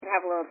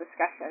have a little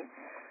discussion.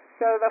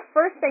 So the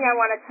first thing I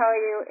want to tell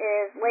you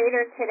is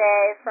later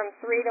today from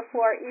 3 to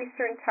 4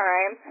 Eastern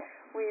Time,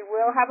 we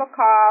will have a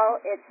call.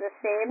 It's the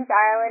same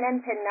dial-in and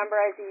PIN number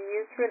as you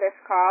used for this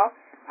call.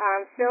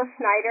 Phil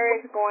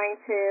Schneider is going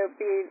to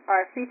be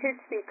our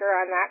featured speaker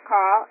on that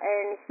call,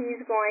 and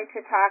he's going to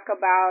talk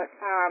about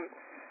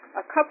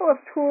a couple of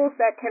tools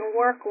that can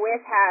work with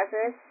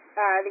Hazus,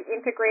 the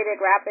Integrated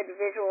Rapid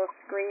Visual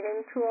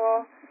Screening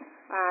Tool,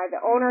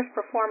 the Owner's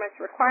Performance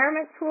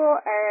Requirement Tool,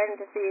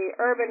 and the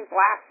Urban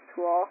Blast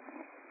Tool.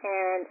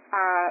 And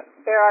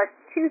there are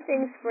 2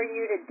 things for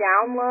you to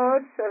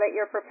download so that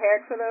you're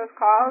prepared for those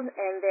calls,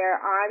 and they're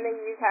on the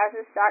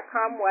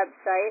usehazus.com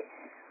website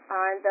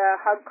on the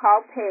Hug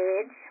Call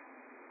page.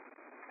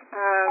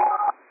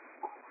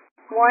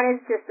 One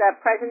is just a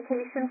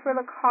presentation for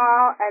the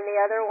call, and the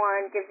other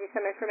one gives you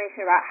some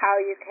information about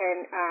how you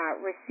can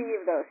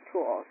receive those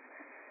tools.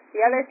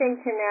 The other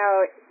thing to know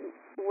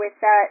with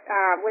that,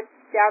 with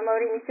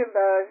downloading each of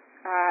those,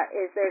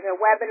 is there's a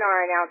webinar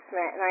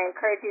announcement, and I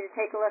encourage you to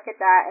take a look at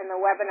that, and the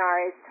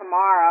webinar is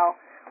tomorrow,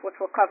 which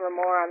will cover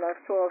more on those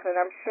tools, and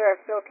I'm sure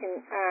Phil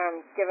can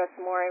give us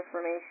more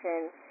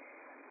information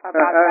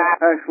about that.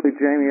 Actually,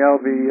 Jamie, I'll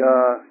be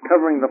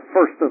covering the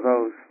first of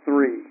those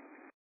 3.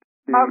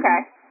 Okay.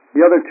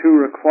 The other 2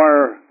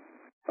 require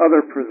other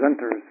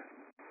presenters,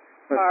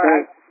 but all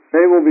right.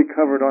 they will be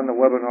covered on the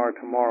webinar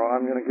tomorrow.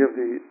 I'm going to give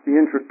the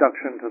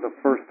introduction to the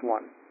first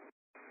one.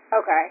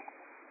 Okay.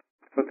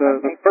 But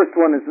the first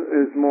one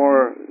is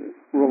more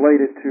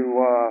related to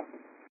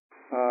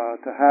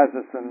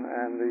Hazus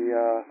and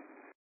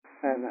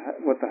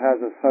what the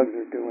Hazus Hugs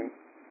are doing.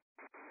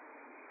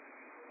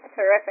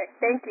 Terrific.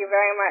 Thank you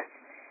very much.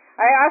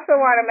 I also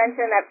want to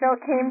mention that Phil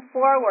came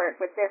forward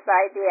with this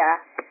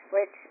idea,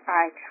 which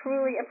I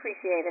truly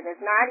appreciated. It's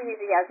not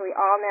easy, as we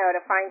all know,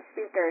 to find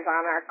speakers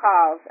on our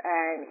calls,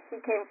 and he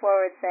came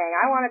forward saying,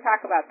 I want to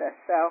talk about this.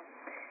 So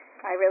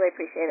I really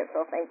appreciate it,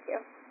 Phil. Thank you.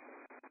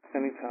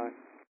 Anytime.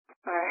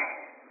 All right.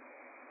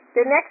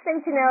 The next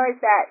thing to know is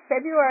that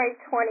February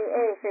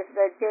 28th is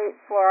the date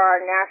for our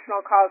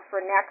national calls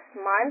for next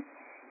month.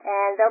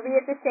 And they'll be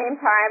at the same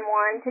time,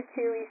 1 to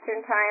 2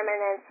 Eastern Time,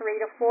 and then 3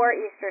 to 4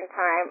 Eastern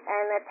Time.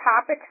 And the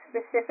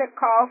topic-specific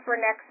call for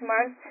next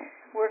month,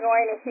 we're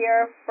going to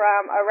hear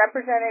from a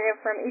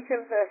representative from each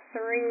of the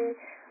 3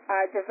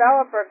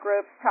 developer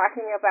groups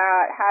talking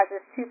about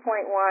Hazus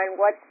 2.1,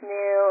 what's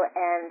new,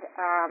 and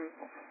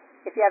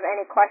if you have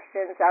any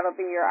questions, that'll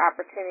be your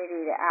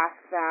opportunity to ask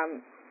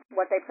them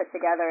what they put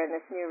together in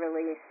this new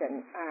release.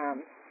 And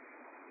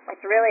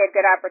it's really a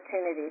good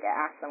opportunity to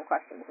ask them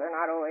questions. They're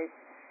not always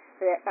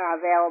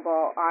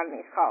available on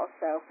these calls,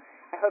 so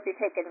I hope you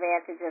take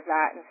advantage of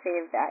that and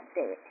save that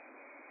date.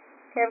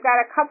 Okay, I've got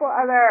a couple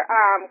other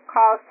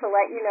calls to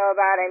let you know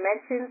about. I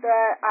mentioned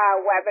the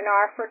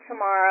webinar for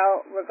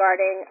tomorrow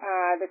regarding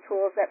the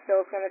tools that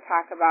Phil's going to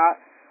talk about.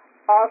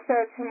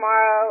 Also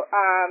tomorrow,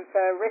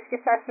 the Risk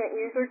Assessment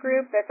User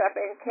Group that's up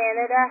in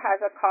Canada has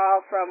a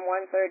call from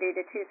 1:30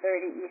 to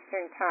 2:30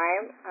 Eastern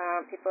Time.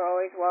 People are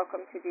always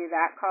welcome to do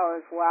that call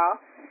as well.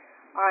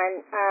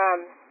 On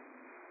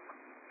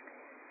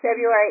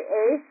February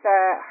 8th,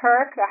 the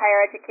HERC, the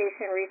Higher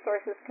Education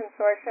Resources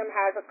Consortium,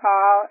 has a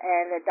call,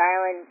 and the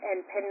dial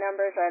and PIN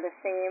numbers are the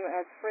same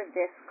as for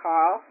this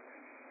call.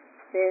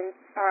 Then,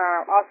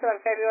 also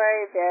in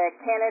February, the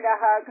Canada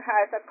Hug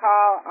has a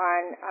call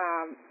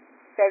on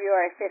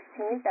February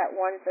 15th at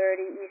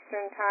 1:30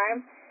 Eastern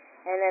Time.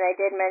 And then I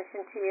did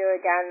mention to you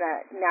again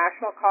that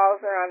national calls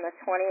are on the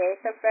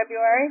 28th of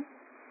February.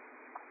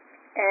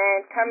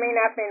 And coming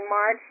up in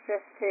March,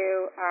 just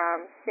to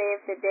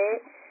save the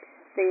date,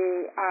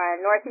 the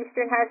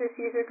Northeastern Hazus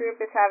User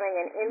Group is having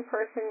an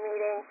in-person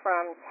meeting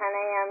from 10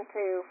 a.m.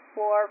 to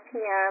 4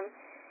 p.m.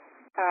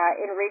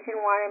 In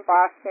Region 1 in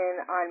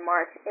Boston on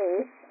March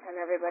 8th, and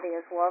everybody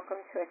is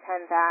welcome to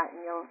attend that, and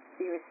you'll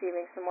be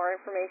receiving some more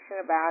information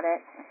about it.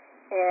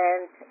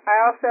 And I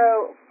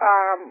also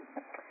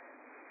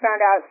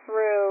found out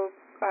through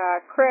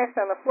Chris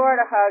on the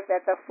Florida Hug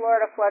that the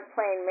Florida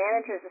Floodplain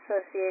Managers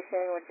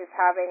Association, which is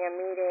having a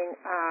meeting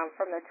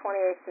from the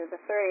 28th to the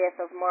 30th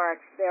of March,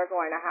 they're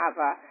going to have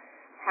a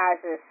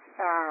Hazus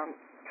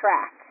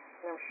track.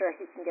 And I'm sure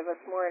he can give us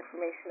more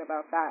information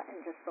about that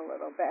in just a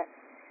little bit.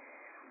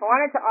 I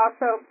wanted to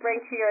also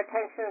bring to your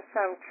attention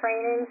some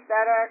trainings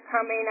that are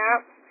coming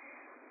up.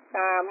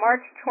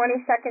 March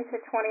 22nd to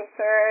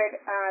 23rd,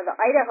 the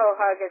Idaho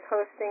Hug is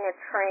hosting a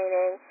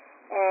training.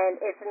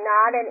 And it's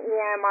not an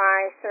EMI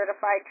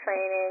certified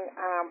training,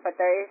 but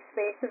there is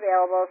space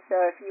available. So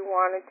if you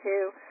wanted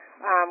to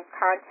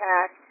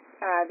contact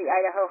the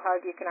Idaho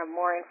Hug, you can have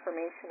more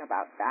information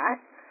about that.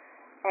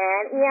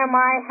 And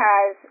EMI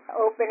has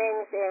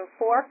openings in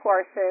 4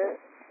 courses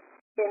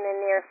in the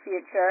near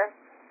future.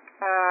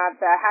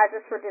 The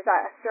Hazus for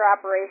Disaster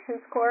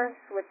Operations course,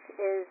 which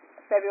is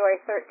February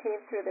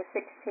 13th through the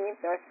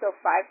 16th. There are still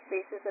 5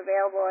 spaces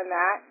available in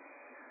that.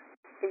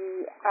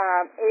 The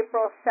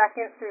April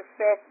 2nd through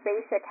 5th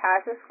Basic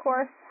Hazus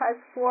course has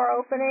 4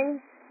 openings.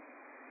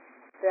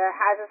 The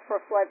Hazus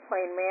for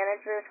Floodplain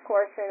Managers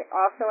course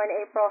also in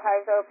April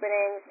has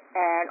openings,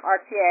 and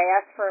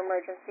RTAS for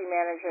Emergency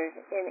Managers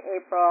in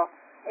April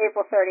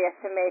 30th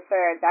to May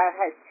 3rd, that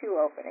has 2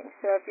 openings.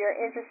 So if you're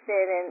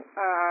interested in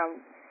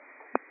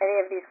any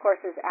of these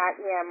courses at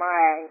EMI,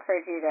 I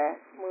encourage you to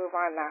move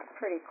on that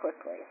pretty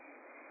quickly.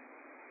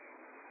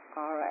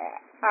 All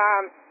right.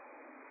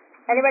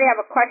 Anybody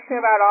have a question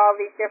about all of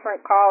these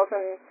different calls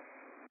and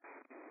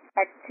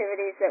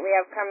activities that we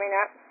have coming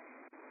up?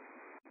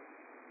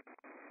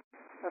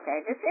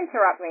 Okay, just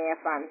interrupt me if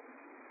I'm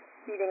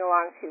speeding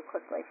along too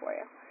quickly for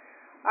you.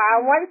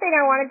 One thing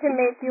I wanted to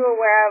make you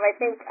aware of, I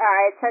think I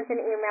had sent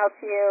an email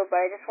to you,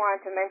 but I just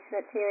wanted to mention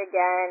it to you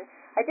again.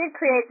 I did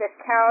create this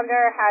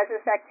calendar,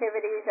 Hazus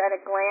Activities at a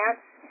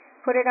Glance,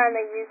 put it on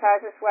the Use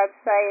Hazus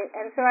website,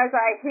 and so as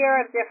I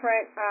hear of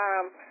different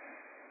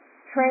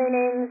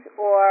trainings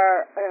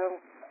or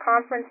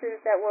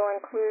conferences that will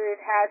include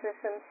Hazus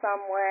in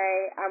some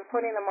way, I'm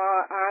putting them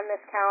all on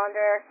this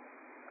calendar.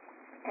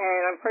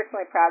 And I'm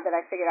personally proud that I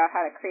figured out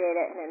how to create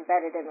it and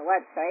embed it in the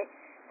website.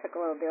 Took a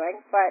little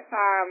doing. But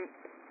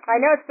I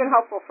know it's been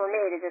helpful for me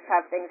to just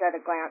have things at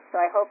a glance,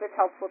 so I hope it's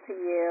helpful to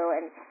you,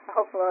 and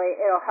hopefully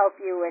it'll help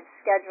you with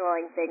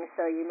scheduling things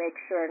so you make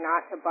sure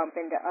not to bump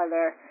into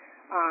other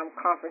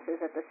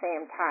conferences at the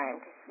same time,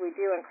 because we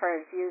do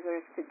encourage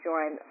users to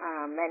join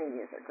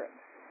many user groups.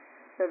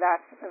 So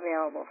that's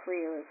available for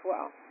you as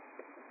well.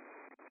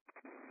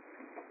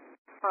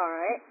 All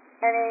right.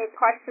 Any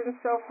questions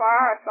so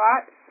far or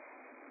thoughts?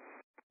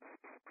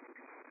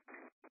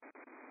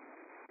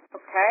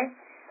 Okay.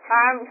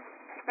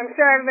 I'm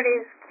sure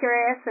everybody's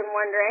curious and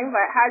wondering,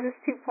 but Hazus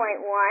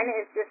 2.1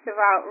 is just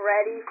about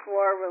ready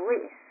for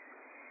release,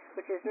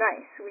 which is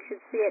nice. We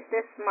should see it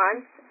this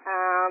month.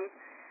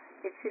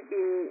 It should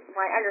be,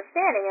 my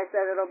understanding is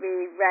that it'll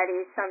be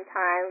ready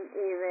sometime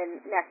even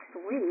next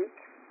week.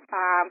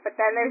 But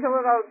then there's a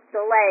little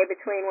delay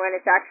between when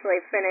it's actually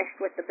finished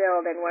with the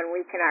build and when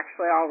we can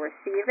actually all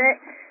receive it.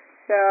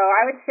 So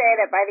I would say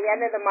that by the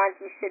end of the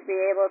month, you should be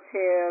able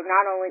to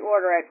not only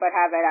order it, but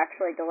have it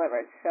actually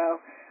delivered.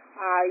 So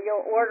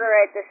you'll order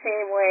it the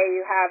same way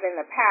you have in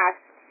the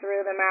past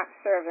through the Map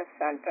Service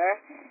Center,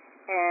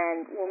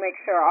 and we'll make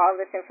sure all of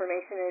this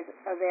information is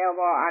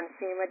available on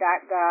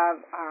FEMA.gov.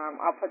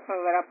 I'll put some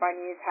of it up on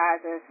Use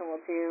Hazus, and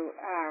we'll do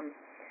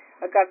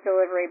a Gov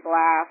delivery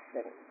blast,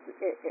 and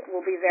it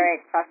will be very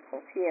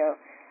accessible to you.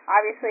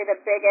 Obviously, the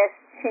biggest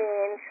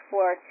change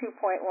for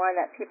 2.1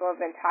 that people have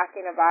been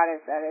talking about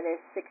is that it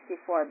is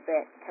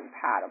 64-bit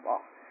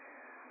compatible.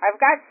 I've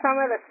got some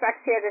of the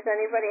specs here. Does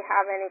anybody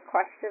have any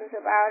questions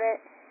about it?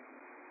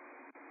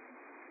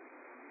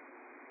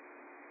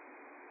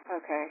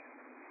 Okay.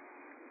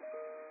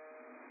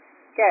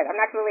 Good. I'm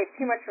not going to leave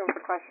too much room for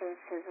questions,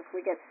 because if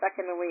we get stuck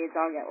in the weeds,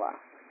 I'll get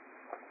lost.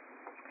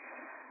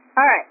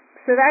 All right.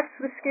 So that's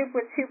the scoop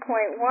with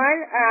 2.1.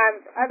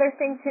 Other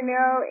thing to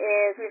know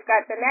is we've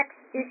got the next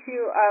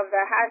issue of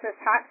the Hazus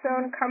Hot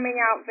Zone coming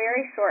out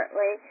very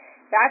shortly.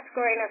 That's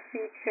going to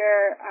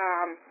feature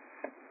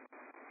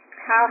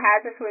how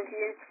Hazus was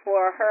used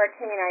for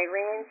Hurricane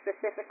Irene,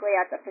 specifically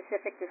at the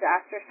Pacific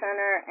Disaster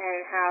Center, and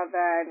how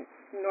the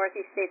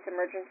Northeast States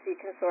Emergency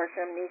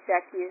Consortium,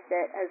 NESEC, used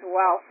it as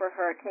well for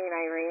Hurricane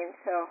Irene.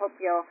 So I hope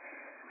you'll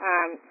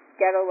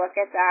get a look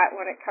at that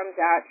when it comes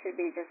out. It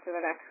should be just in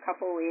the next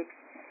couple weeks.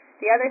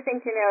 The other thing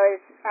to know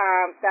is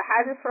the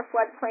Hazus for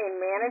Floodplain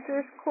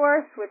Managers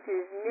course, which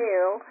is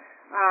new.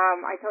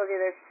 I told you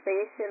there's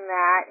space in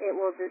that. It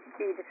will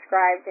be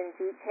described in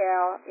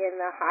detail in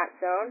the hot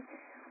zone.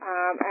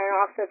 And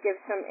also give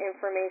some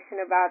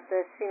information about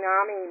the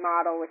tsunami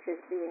model, which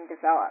is being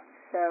developed.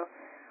 So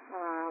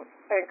I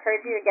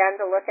encourage you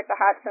again to look at the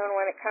hot zone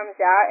when it comes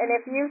out. And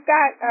if you've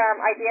got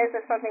ideas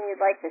of something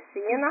you'd like to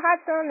see in the hot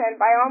zone, then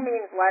by all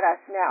means let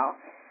us know.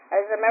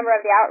 As a member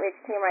of the outreach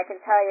team, I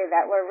can tell you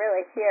that we're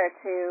really here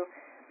to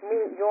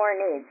meet your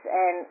needs,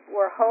 and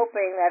we're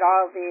hoping that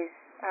all of these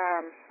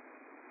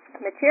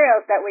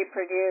materials that we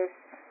produce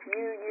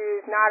you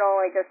use not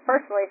only just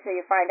personally so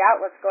you find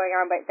out what's going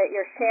on, but that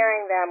you're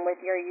sharing them with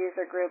your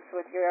user groups,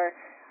 with your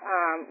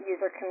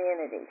user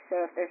community.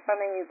 So if there's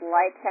something you'd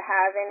like to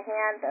have in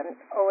hand, then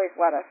always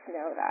let us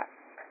know that.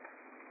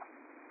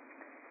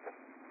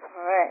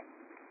 All right.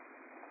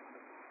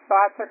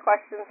 Thoughts or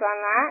questions on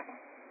that?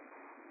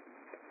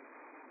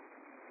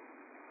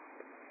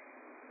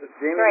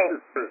 Jamie, Great.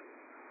 this is Bruce.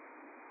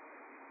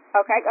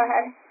 Okay, go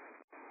ahead.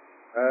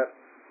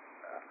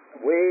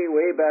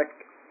 Way back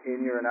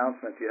in your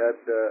announcement, you had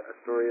a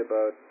story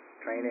about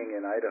training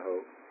in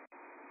Idaho.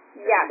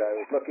 Yes. And I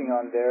was looking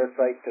on their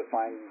site to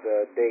find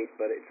the date,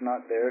 but it's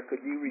not there.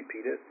 Could you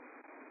repeat it?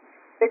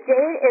 The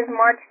date is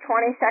March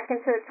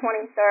 22nd to the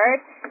 23rd.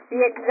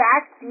 The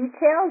exact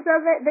details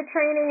of it, the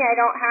training, I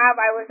don't have.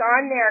 I was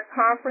on their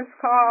conference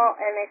call,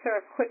 and they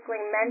sort of quickly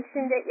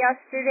mentioned it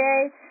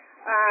yesterday.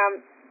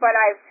 But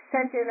I've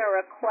sent in a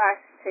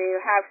request to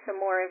have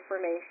some more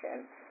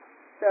information.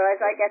 So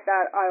as I get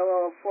that, I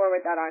will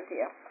forward that on to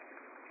you.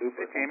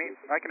 Super. Hey, Tammy,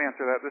 I can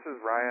answer that. This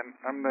is Ryan.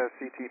 I'm the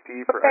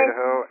CTP for Okay.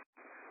 Idaho.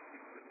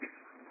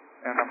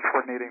 and I'm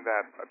coordinating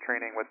that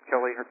training with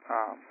Kelly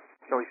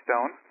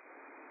Stone.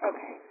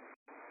 Okay.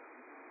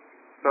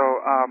 So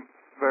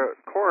the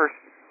course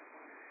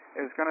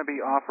is going to be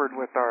offered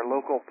with our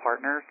local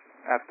partners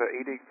at the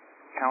Ada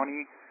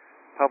County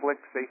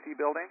Public Safety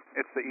Building.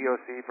 It's the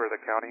EOC for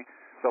the county,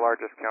 the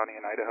largest county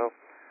in Idaho.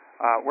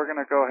 We're going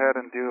to go ahead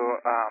and do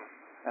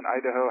an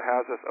Idaho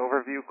Hazus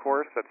overview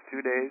course. That's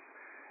 2 days.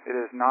 It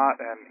is not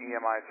an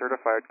EMI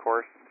certified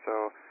course,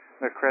 so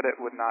the credit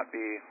would not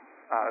be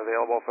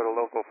available for the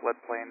local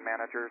floodplain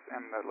managers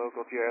and the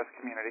local GIS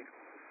community.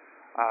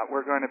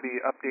 We're going to be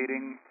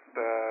updating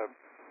the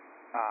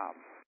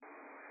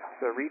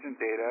region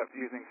data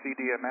using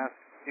CDMS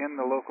in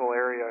the local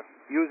area,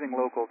 using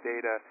local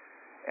data,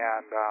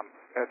 and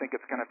I think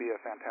it's going to be a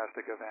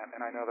fantastic event.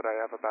 And I know that I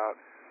have about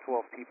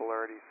 12 people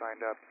already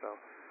signed up. So,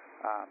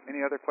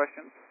 any other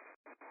questions?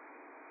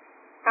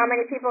 How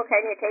many people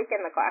can you take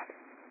in the class?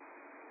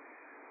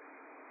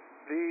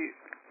 The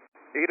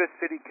Ada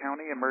City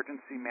County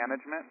Emergency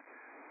Management,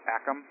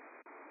 ACM,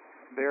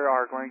 they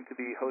are going to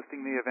be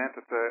hosting the event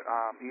at the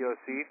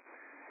EOC.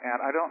 And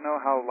I don't know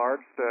how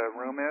large the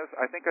room is.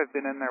 I think I've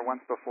been in there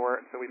once before,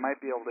 so we might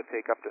be able to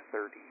take up to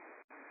 30.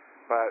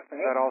 But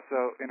that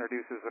also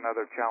introduces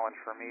another challenge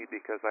for me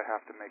because I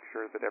have to make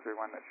sure that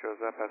everyone that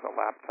shows up has a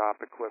laptop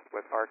equipped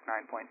with ARC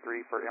 9.3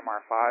 for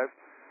MR5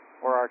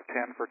 or ARC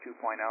 10 for 2.0.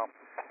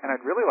 And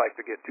I'd really like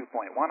to get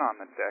 2.1 on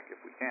the deck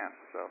if we can.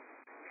 So.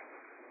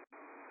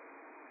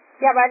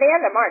 Yeah, by the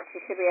end of March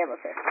you should be able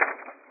to.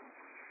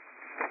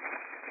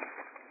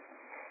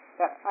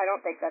 But I don't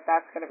think that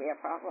that's going to be a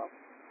problem.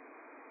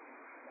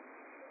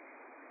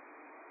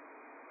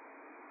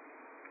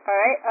 All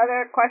right,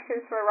 other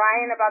questions for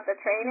Ryan about the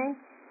training?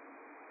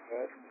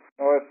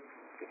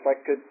 If I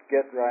could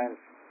get Ryan's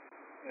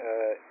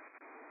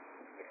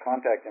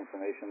contact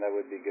information, that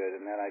would be good,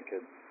 and then I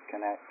could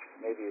connect.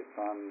 Maybe it's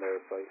on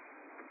their site.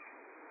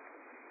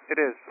 It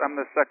is. I'm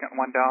the second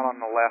one down on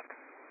the left.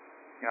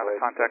 You know, the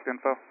contact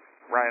info.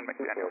 Ryan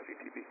McDaniel,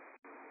 CTV.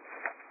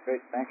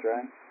 Great. Thanks,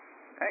 Ryan.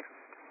 Thanks.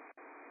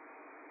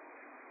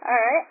 All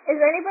right.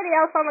 Is there anybody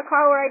else on the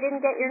call where I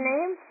didn't get your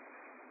name?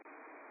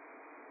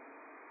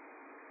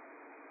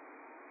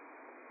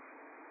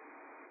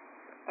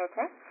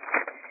 Okay.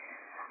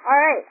 All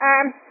right.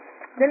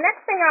 The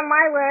next thing on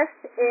my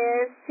list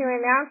is to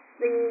announce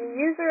the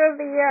User of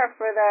the Year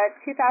for the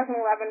 2011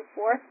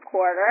 fourth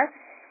quarter.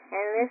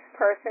 And this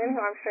person,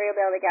 who I'm sure you'll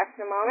be able to guess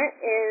in a moment,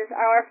 is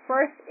our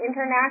first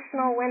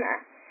international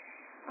winner.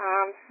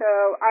 So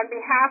on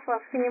behalf of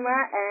FEMA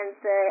and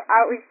the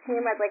outreach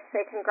team, I'd like to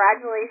say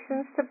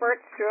congratulations to Bert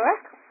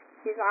Struick.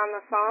 He's on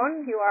the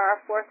phone. You are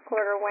our fourth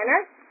quarter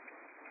winner.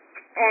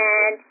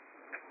 And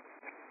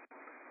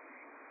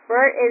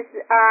Bert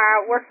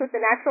works with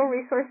the Natural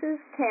Resources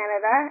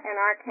Canada and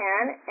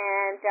ARCAN,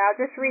 and I'll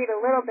just read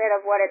a little bit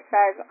of what it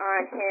says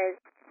on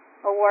his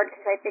award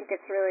because I think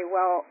it's really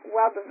well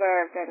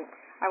deserved, and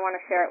I want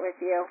to share it with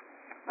you.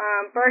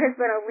 Bert has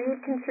been a lead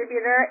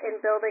contributor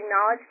in building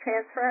knowledge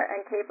transfer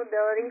and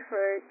capability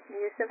for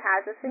use of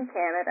Hazus in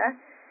Canada.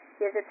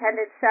 He has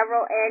attended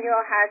several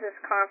annual Hazus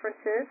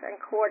conferences and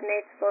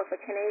coordinates both a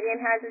Canadian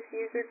Hazus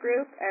user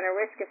group and a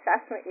risk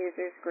assessment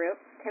users group,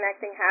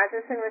 connecting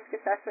Hazus and risk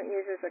assessment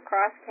users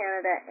across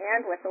Canada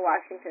and with the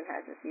Washington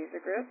Hazus user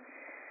group.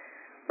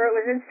 Bert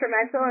was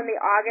instrumental in the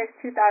August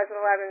 2011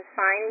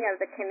 signing of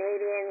the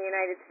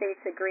Canadian-United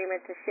States agreement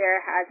to share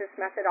Hazus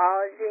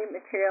methodology,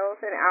 materials,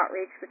 and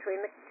outreach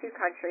between the two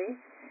countries.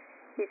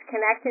 He's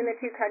connecting the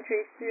two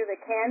countries through the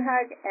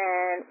CanHug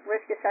and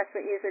Risk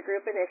Assessment User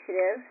Group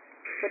initiatives,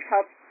 which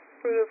helps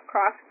improve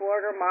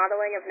cross-border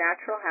modeling of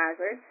natural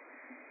hazards.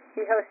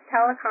 He hosts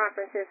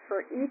teleconferences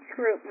for each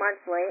group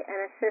monthly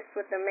and assists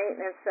with the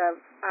maintenance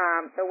of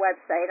the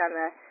website on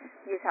the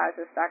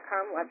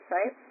usehazus.com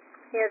website.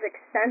 He has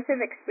extensive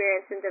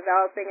experience in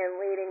developing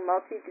and leading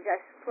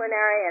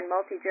multidisciplinary and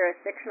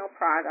multi-jurisdictional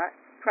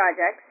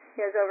projects.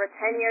 He has over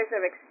 10 years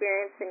of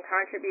experience in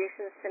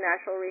contributions to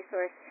Natural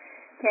Resource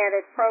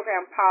Canada's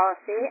program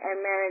policy and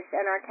managed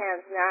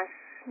NRCan's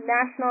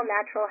National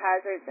Natural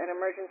Hazards and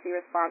Emergency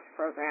Response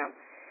Program.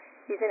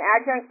 He's an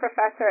adjunct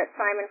professor at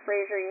Simon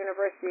Fraser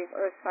University's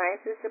Earth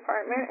Sciences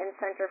Department and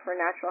Center for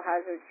Natural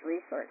Hazards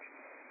Research.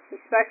 He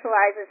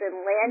specializes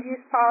in land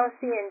use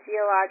policy and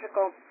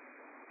geological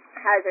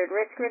hazard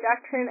risk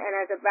reduction and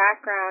has a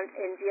background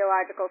in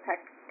geological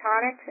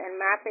tectonics and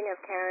mapping of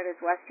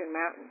Canada's western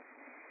mountains.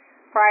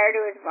 Prior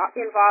to his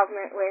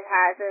involvement with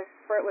Hazus,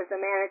 Bert was the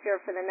manager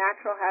for the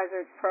Natural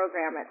Hazards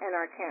Program at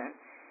NRCan.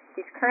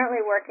 He's currently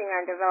working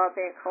on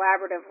developing a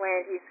collaborative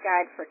land use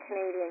guide for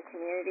Canadian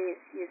communities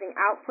using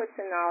outputs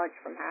and knowledge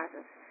from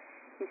Hazus.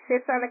 He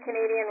sits on the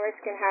Canadian Risk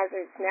and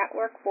Hazards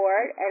Network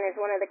Board and is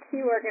one of the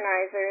key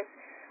organizers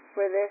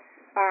for this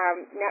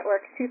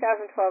network's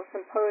 2012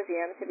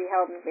 symposium to be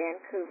held in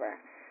Vancouver.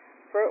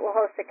 Bert will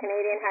host the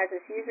Canadian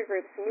Hazus User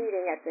Group's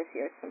meeting at this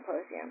year's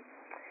symposium.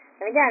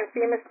 And again,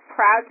 FEMA is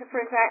proud to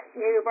present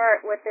you,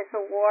 Bert, with this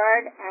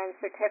award and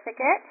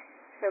certificate.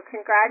 So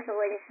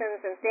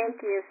congratulations and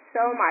thank you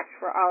so much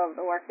for all of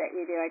the work that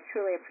you do. I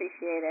truly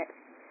appreciate it.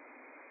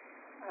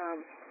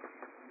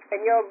 and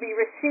you'll be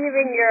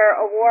receiving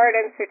your award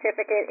and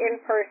certificate in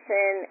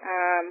person,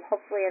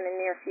 hopefully in the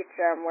near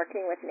future. I'm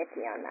working with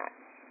Nikki on that.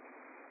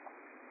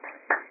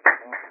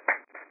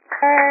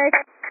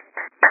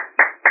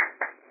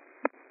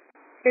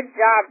 Good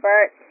job,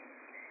 Bert.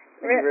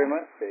 Thank you very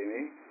much,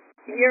 Amy.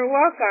 You're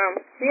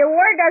welcome. The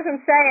award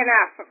doesn't say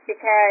enough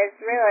because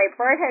really,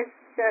 Bert has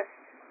just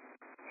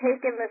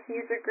taken this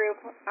user group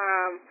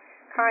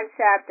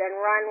concept and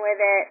run with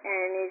it,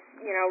 and he's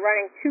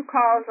running 2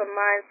 calls a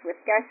month with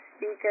guest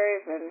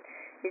speakers, and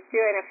he's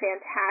doing a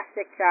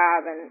fantastic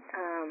job. And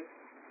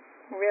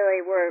really,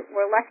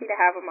 we're lucky to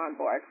have him on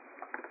board.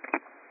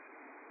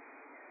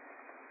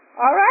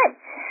 All right.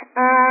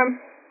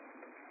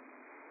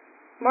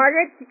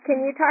 Margaret,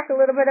 can you talk a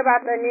little bit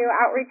about the new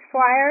outreach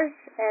flyers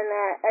and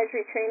the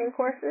Esri training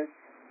courses?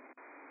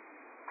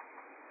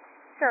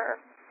 Sure.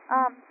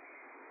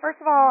 First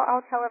of all,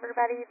 I'll tell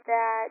everybody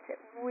that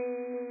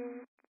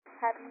we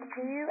have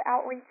new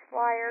outreach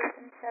flyers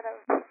instead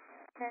of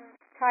an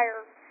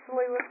entire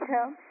slew of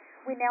them.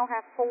 We now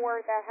have 4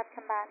 that have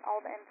combined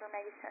all the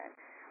information.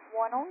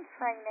 One on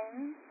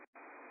training,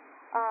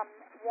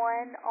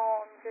 one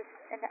on just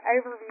an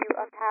overview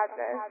of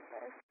Hazus,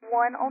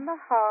 one on the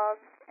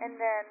hubs, and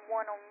then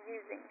one on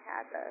using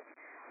Hazus.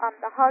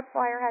 The hub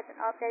flyer has an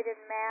updated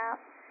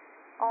map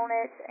on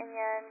it,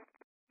 and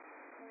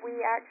we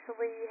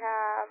actually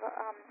have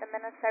the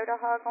Minnesota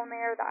hug on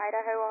there, the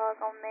Idaho hug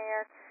on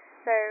there,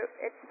 so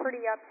it's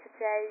pretty up to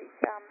date.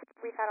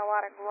 We've had a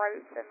lot of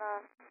growth in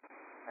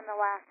the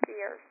last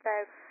year, so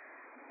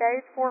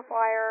those 4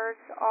 flyers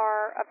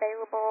are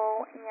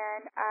available,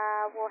 and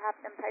I will have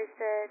them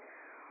posted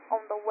on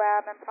the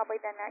web in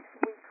probably the next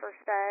week or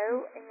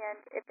so, and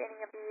if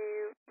any of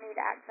you need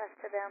access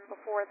to them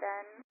before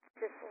then,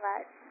 just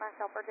let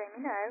myself or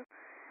Jamie know.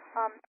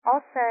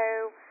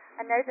 Also,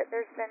 I know that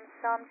there's been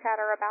some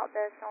chatter about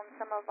this on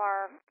some of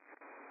our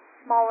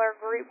smaller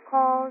group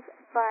calls,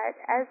 but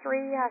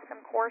Esri has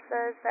some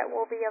courses that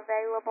will be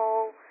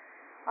available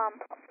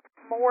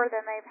more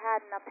than they've had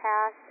in the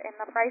past, and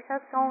the price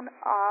has gone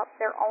up.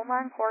 They're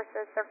online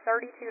courses. They're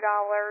 $32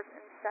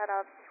 instead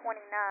of $29.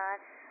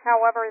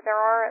 However, there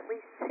are at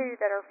least 2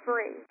 that are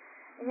free.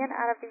 And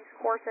out of these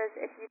courses,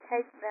 if you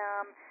take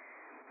them,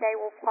 they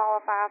will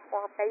qualify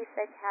for a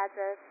basic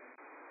Hazus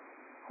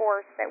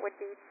course that would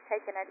be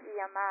taken at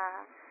EMI,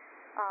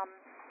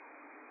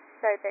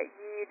 so that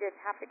you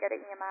didn't have to go to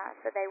EMI.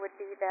 So they would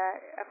be the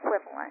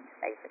equivalent,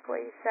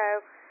 basically.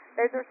 So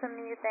those are some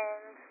new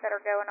things that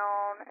are going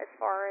on as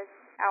far as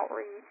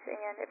outreach.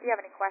 And if you have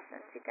any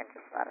questions, you can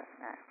just let us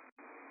know.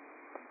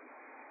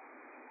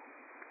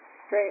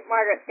 Great,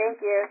 Margaret, thank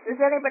you. Does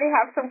anybody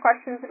have some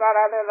questions about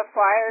either the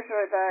flyers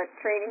or the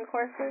training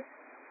courses?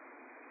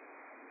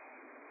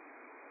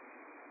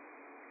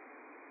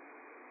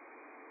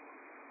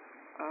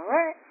 All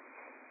right.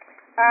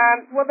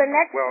 Well, the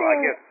next thing...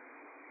 I guess...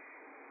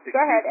 Go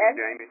ahead, Ed.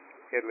 Jamie,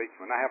 Ed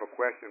Leachman, I have a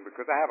question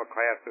because I have a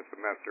class this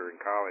semester in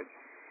college,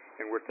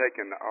 and we're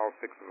taking all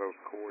 6 of those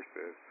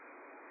courses.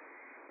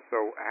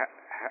 So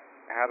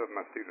how do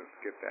my students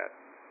get that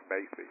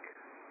basic?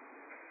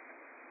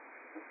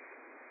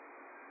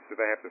 Do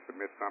they have to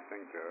submit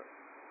something to...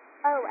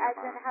 Oh, as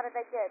in how do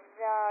they get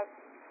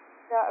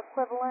the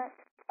equivalent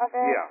of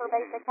it for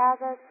basic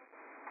Hazus?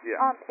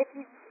 Yeah. If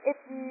you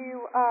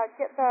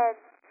get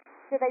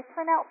do they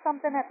print out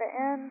something at the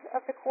end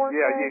of the course?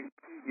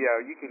 Yeah,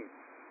 you can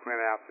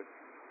print out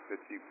that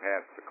you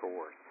passed the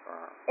course.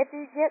 If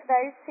you get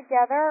those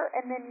together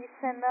and then you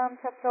send them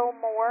to Phil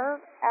Moore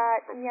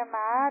at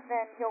EMI,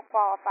 then he'll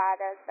qualify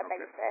it as the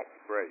basic.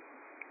 Great.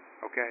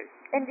 Okay.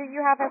 And do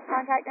you have his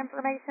contact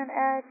information,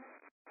 Ed?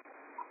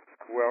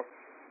 Well,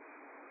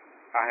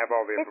 I have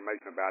all the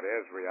information about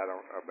Esri. I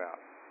don't about...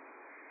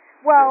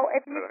 Well,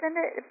 if you send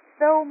it,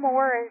 Phil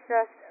Moore is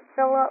just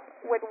Philip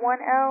with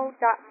 1 L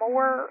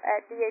 .Moore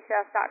at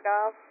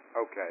DHS.gov.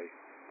 Okay,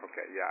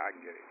 yeah, I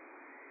can get it.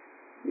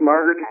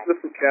 Margaret,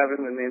 this is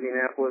Kevin in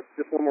Indianapolis.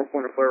 Just one more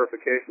point of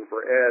clarification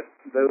for Ed.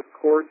 Those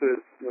courses,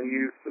 when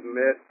you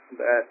submit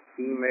that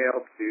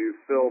email to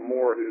Phil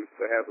Moore, who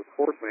has a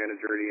course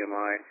manager at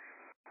EMI,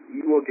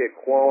 you will get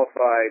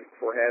qualified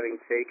for having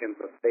taken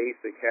the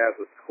basic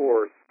Hazus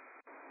course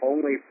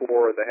only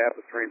for the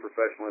Hazus Trained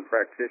Professional and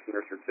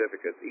Practitioner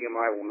certificates.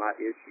 EMI will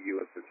not issue you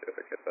a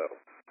certificate, though,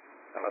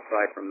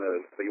 aside from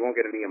those. So you won't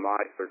get an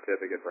EMI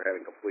certificate for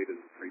having completed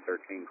the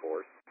 313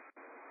 course.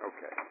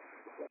 Okay.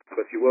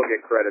 But you will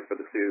get credit for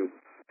the 2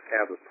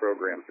 Hazus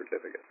program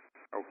certificates.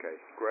 Okay,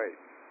 great.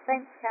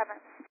 Thanks, Kevin.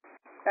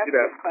 That's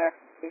good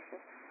clarification.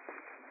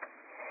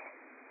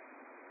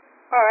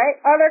 All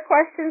right. Other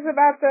questions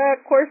about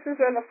the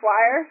courses or the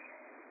flyers?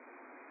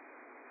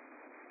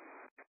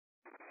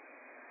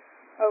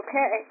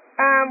 Okay.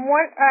 I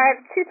have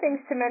 2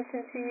 things to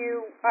mention to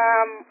you.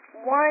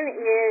 One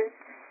is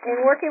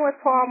in working with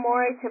Paul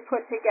Morey to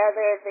put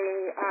together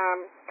the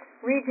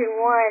Region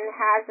 1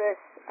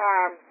 Hazus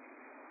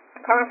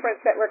conference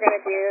that we're going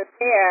to do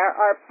there.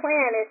 Our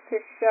plan is to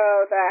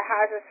show the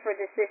Hazus for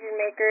Decision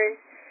Makers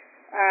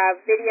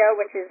video,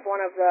 which is one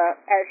of the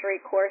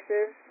Esri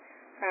courses.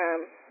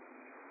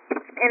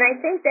 And I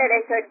think that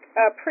it's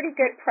a pretty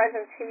good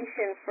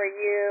presentation for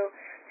you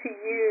to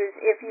use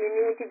if you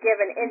need to give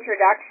an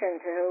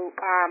introduction to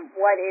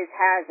what is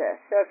Hazus.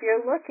 So if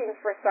you're looking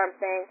for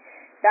something,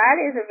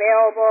 that is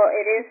available.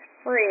 It is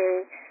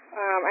free.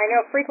 I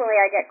know frequently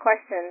I get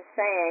questions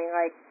saying,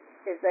 like,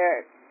 is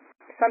there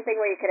something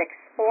where you could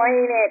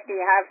explain it? Do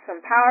you have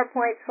some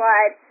PowerPoint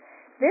slides?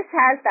 This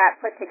has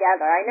that put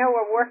together. I know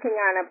we're working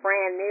on a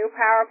brand new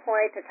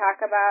PowerPoint to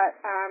talk about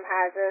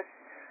Hazus,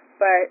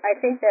 but I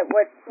think that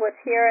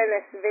what's here in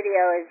this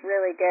video is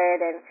really good,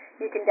 and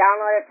you can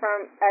download it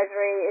from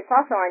Esri. It's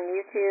also on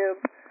YouTube,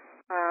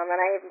 and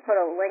I even put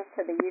a link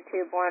to the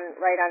YouTube one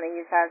right on the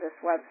Use Hazus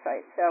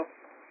website. So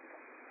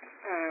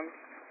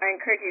I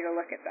encourage you to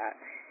look at that.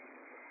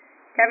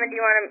 Kevin, do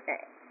you want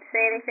to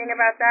say anything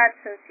about that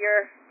since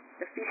you're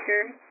the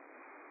featured?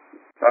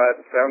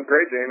 Sounds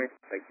great, Jamie.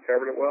 I think you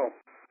covered it well.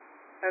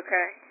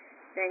 Okay,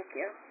 thank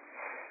you.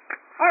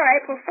 All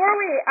right, before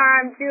we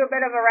do a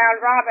bit of a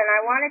round robin, I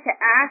wanted to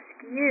ask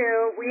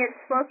you, we had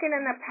spoken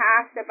in the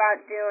past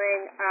about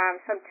doing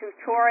some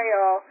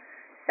tutorial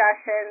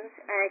sessions,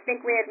 and I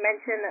think we had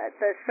mentioned that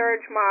the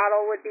surge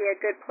model would be a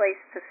good place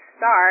to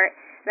start,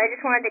 and I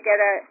just wanted to get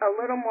a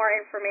little more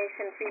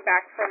information,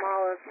 feedback from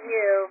all of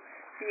you.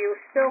 Do you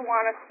still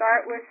want to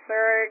start with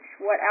surge?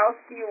 What else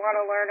do you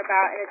want to learn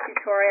about in a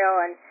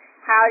tutorial, and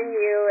how do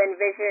you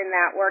envision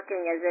that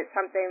working? Is it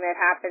something that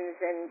happens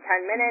in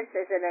 10 minutes?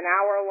 Is it an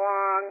hour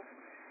long?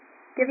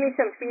 Give me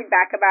some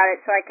feedback about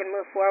it so I can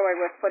move forward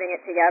with putting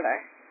it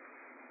together.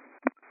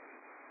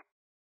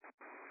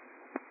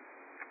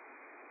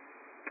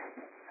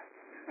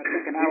 I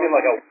think an hour. You mean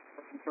like a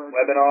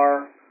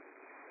webinar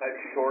type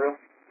tutorial?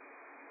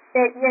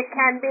 It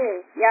can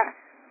be, yes.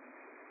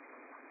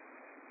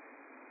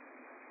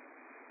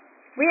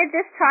 We had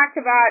just talked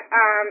about,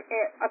 I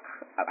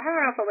don't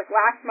know if it was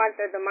last month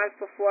or the month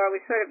before,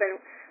 we've sort of been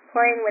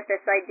playing with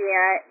this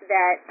idea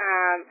that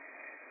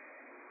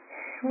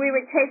we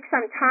would take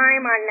some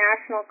time on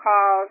national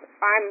calls.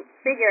 I'm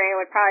figuring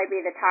it would probably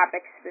be the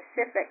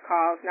topic-specific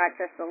calls, not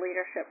just the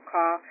leadership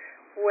call,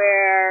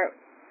 where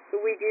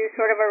we do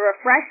sort of a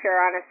refresher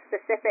on a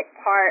specific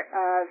part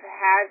of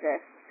Hazus,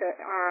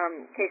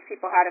 in case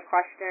people had a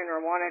question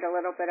or wanted a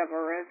little bit of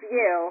a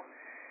review.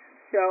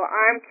 So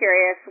I'm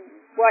curious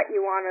what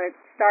you want to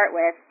start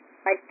with.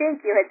 I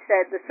think you had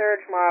said the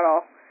surge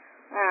model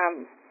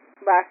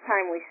last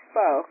time we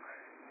spoke.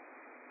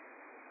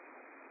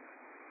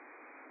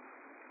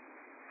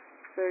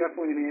 So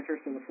definitely in the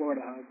interest of the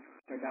Florida hub.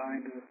 They're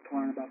dying to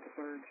learn about the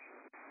surge.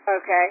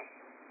 Okay.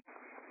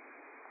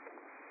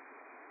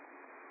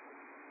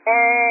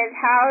 And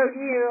how do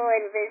you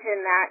envision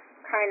that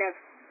kind of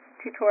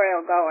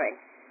tutorial going?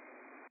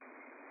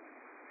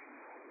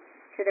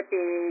 Should it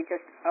be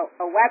just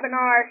a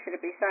webinar? Should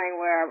it be something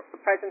where a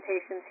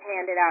presentation's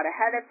handed out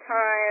ahead of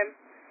time?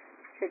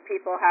 Should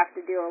people have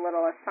to do a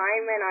little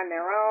assignment on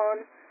their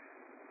own?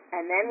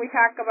 And then we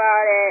talk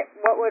about it.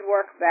 What would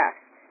work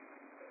best?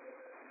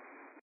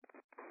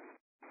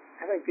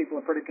 I think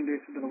people are pretty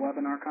conducive to the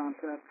webinar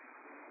concept.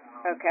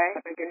 Okay.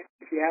 I think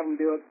if you have them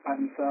do it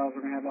by themselves,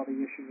 we're going to have all the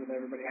issues with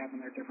everybody having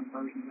their different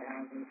versions of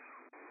Hazus.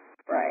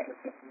 Right.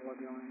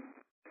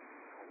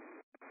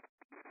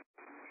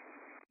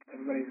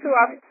 Everybody's going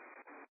to like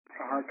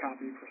a hard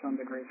copy for some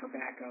degree for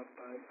backup,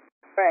 but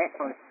right. As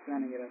far as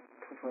sending it, I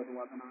prefer the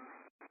webinar.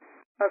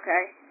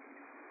 Okay.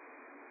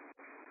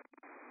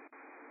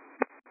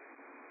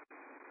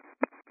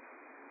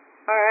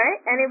 All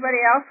right. Anybody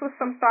else with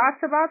some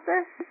thoughts about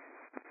this?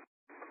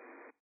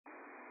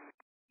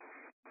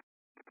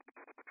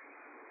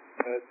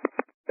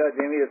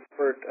 Jamie, it's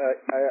Bert.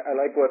 I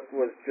like what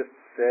was just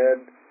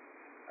said,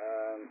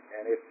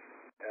 and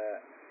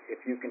if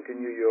you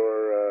continue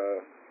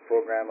your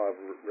program of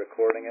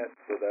recording it,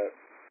 so that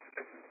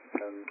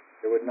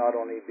there would not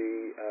only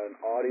be an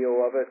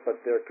audio of it, but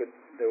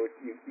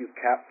you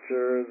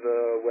capture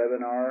the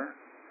webinar,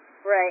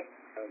 right,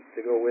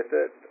 to go with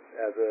it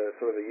as a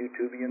sort of a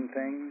YouTubian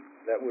thing.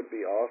 That would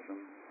be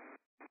awesome.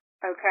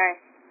 Okay.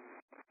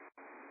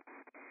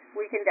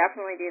 We can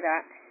definitely do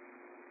that.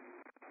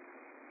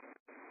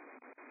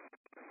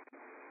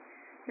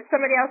 Did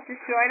somebody else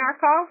just join our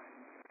call?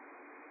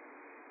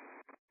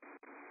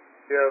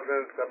 Yeah,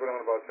 Vince, I've been on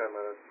about 10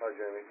 minutes. Hi,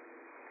 Jamie.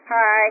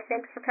 Hi,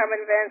 thanks for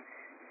coming, Vince.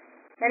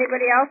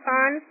 Anybody else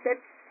on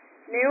that's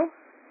new?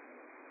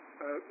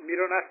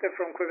 Miro Nasca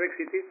from Quebec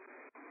City.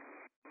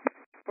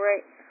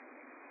 Great.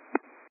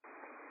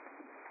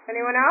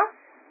 Anyone else?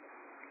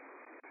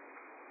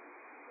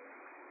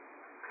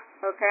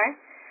 Okay.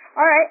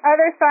 All right,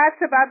 other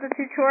thoughts about the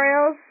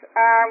tutorials?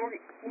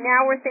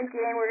 Now we're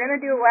thinking we're going to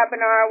do a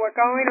webinar. We're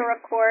going to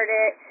record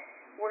it.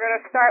 We're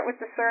going to start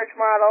with the surge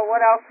model.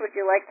 What else would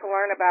you like to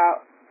learn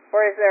about?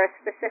 Or is there a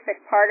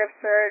specific part of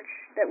surge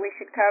that we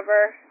should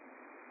cover?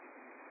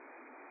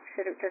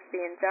 Should it just be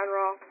in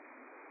general?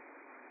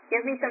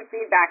 Give me some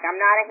feedback. I'm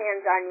not a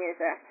hands-on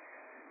user.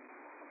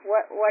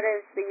 What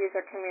does the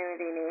user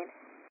community need?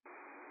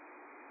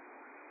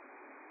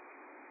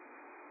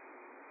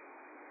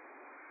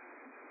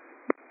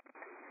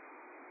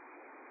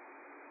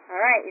 All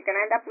right, you're going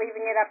to end up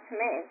leaving it up to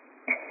me.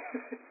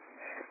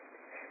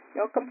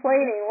 No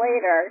complaining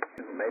later.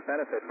 May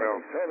benefit from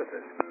these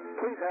services.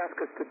 Please ask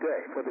us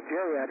today for the Can we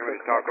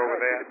geriatric just talk over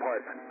that?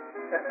 department.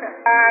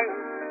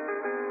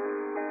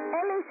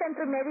 El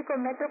Centro Médico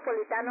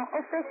Metropolitano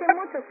ofrece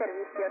muchos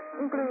servicios,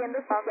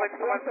 incluyendo Sounds like psiquiatría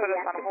someone put us on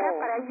geriátrica hold.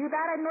 para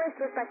ayudar a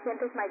nuestros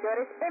pacientes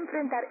mayores a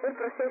enfrentar el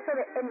proceso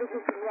de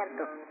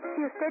envejecimiento.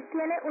 Si usted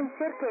tiene un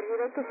ser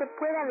querido que se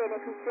pueda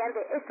beneficiar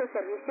de estos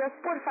servicios,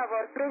 por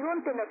favor,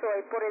 pregúntenos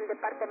hoy por el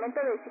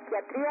Departamento de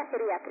Psiquiatría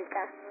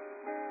Geriátrica.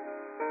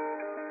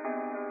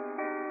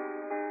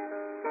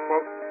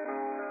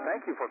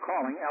 Thank you for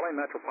calling LA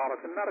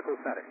Metropolitan Medical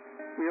Center.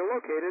 We are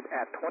located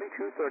at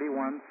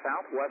 2231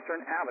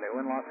 Southwestern Avenue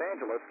in Los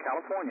Angeles,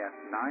 California,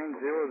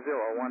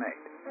 90018.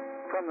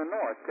 From the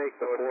north, take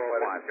the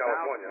 405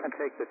 south and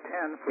take the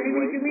 10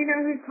 freeway. Do we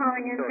know who's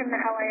calling in from the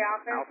LA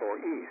office? South or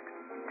east.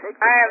 Take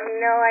the I have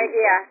no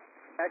idea.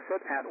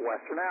 exit at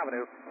Western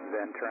Avenue,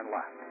 then turn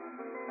left.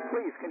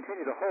 Please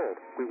continue to hold.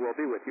 We will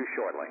be with you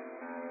shortly.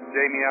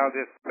 Jamie,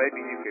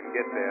 maybe you can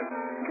get this.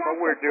 What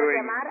we're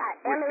doing,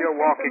 we're still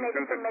walking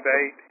through the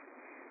state,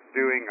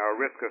 doing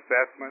risk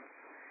assessments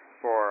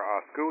for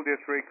school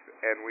districts,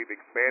 and we've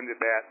expanded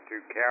that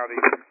to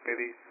counties and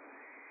cities.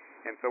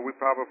 And so we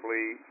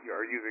probably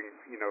are using,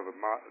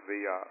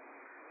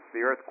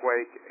 the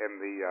earthquake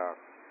and the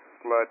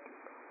flood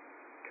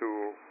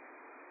tool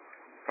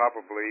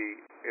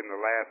probably in the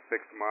last 6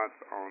 months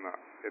on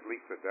at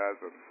least a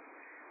dozen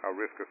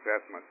risk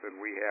assessments, and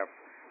we have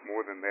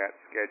more than that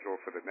scheduled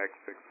for the next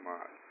 6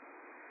 months.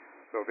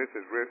 So the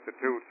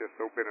tool is just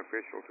so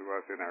beneficial to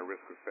us in our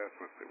risk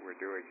assessments that we're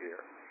doing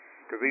here,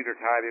 because these are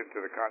tied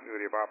into the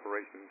continuity of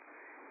operations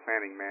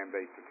planning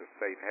mandate that the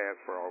state has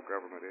for all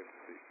government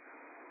entities.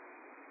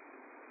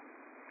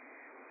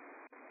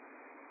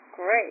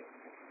 Great.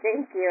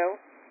 Thank you.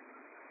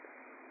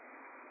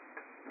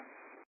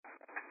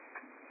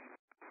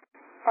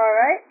 All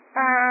right.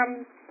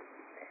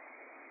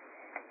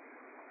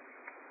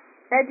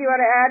 Ed, do you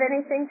want to add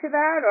anything to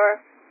that,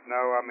 or?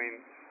 No, I mean,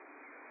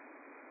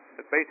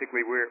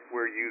 basically we're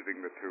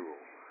using the tool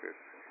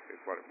is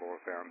what it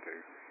boils down to,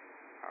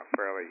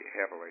 fairly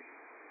heavily.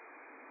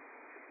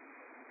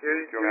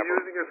 You're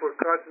using it for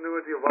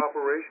continuity of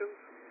operations?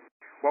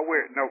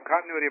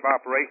 Continuity of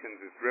operations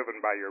is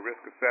driven by your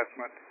risk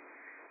assessment,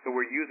 so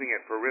we're using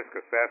it for risk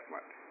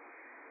assessment.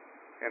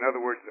 In other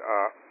words,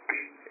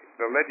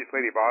 the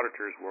legislative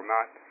auditors will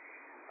not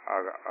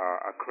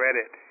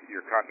accredit your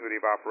continuity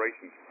of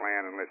operations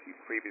plan unless you've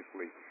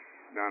previously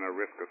done a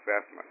risk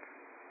assessment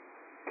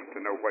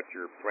to know what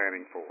you're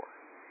planning for.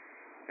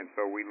 And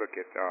so we look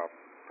at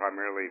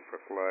primarily for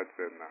floods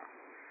and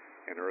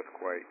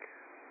earthquake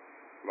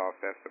loss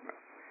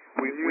estimates.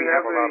 Do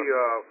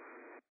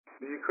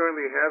you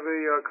currently have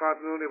a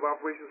continuity of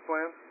operations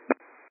plan?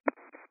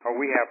 Oh,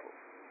 we have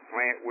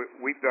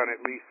we've done at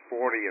least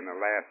 40 in the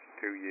last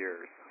 2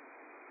 years.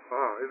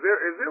 Is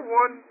there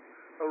one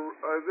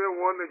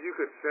that you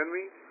could send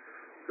me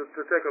to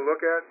take a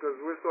look at? Because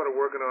we're sort of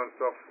working on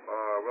stuff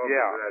relative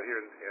to that here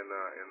in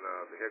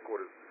the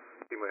headquarters,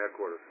 FEMA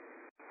headquarters.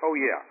 Oh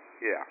yeah.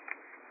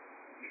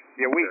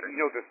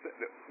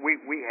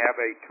 We have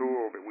a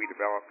tool that we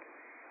developed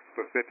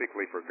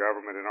specifically for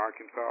government in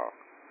Arkansas.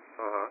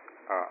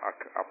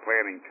 A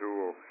planning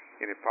tool,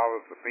 and it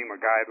follows the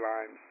FEMA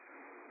guidelines.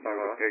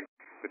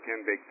 The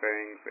 10 big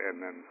things,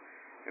 and then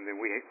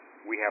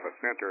we have a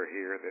center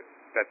here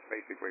that's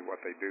basically what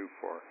they do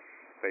for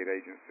state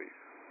agencies.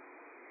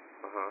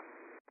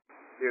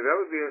 Yeah, that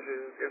would be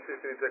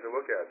interesting to take a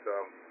look at.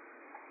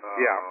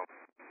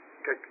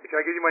 Can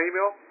I give you my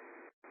email?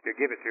 Yeah,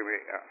 give it to me.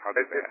 I'll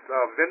do that. It's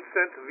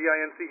Vincent,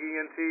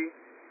 Vincent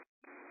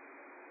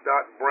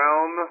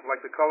 .brown,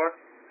 like the color.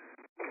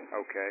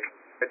 Okay.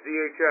 At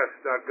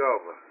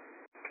DHS.gov.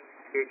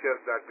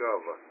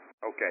 DHS.gov.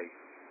 Okay.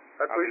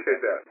 I appreciate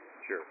that.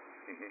 Sure.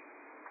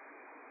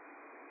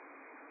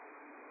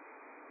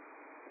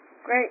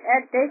 Great,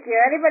 Ed, thank you.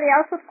 Anybody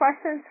else with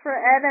questions for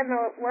Ed and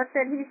the work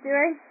that he's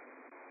doing?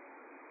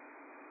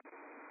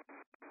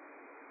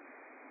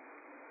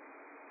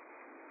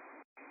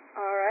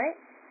 All right.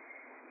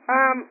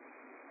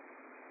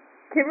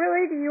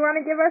 Kimberly, do you want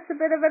to give us a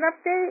bit of an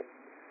update?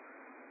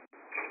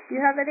 Do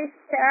you have anything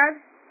to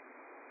add?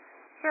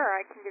 Sure,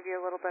 I can give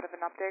you a little bit of an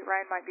update.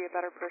 Ryan might be a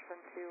better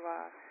person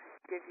to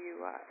give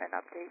you an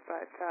update,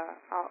 but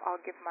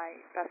I'll give my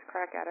best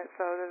crack at it.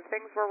 So the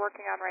things we're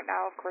working on right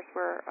now, of course,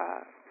 we're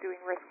doing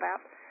risk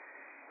map,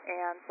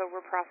 and so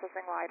we're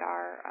processing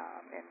LiDAR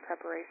in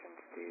preparation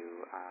to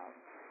do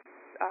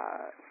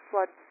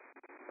flood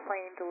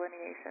plain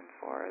delineation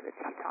for the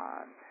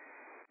Teton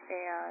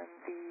and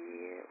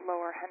the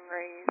lower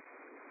Henrys.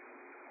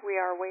 We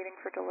are waiting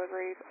for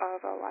deliveries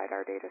of a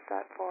LiDAR data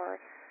set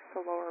for the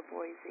lower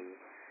Boise.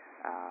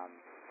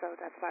 So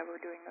that's why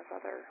we're doing those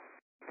other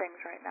things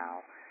right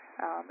now.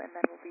 And then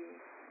we'll be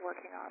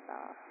working on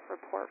a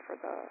report for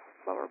the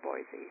lower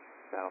Boise.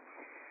 So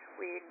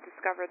we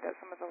discovered that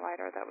some of the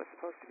LiDAR that was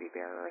supposed to be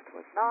bare earth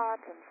was not,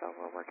 and so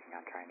we're working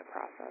on trying to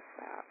process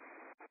that.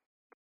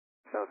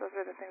 So those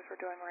are the things we're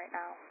doing right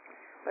now.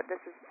 But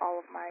this is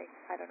all of my,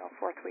 I don't know,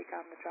 4th week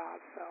on the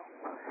job, so.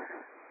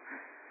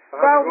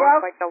 Well,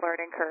 like the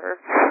learning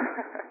curve.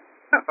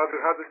 how's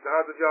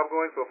the job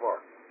going so far?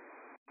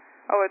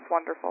 Oh, it's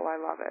wonderful. I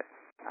love it.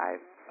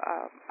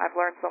 I've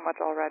learned so much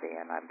already,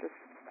 and I'm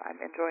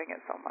enjoying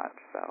it so much.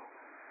 So.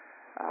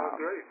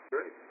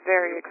 Great.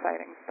 Very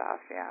exciting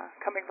stuff. Yeah,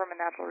 coming from a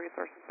natural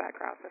resources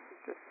background, this is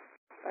just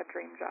a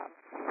dream job.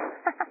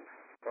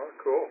 Oh,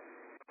 cool.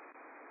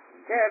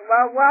 Good.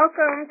 Well,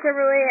 welcome,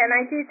 Kimberly, and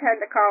I do tend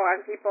to call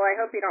on people. I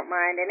hope you don't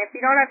mind. And if you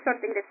don't have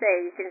something to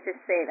say, you can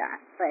just say that.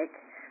 Like,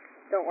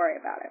 don't worry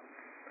about it.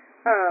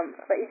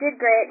 But you did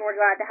great, and we're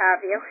glad to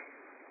have you.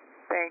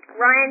 Thanks.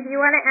 Ryan, do you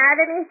want to add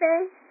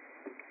anything?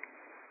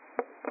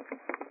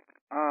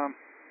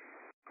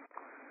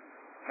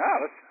 No,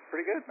 that's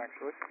pretty good,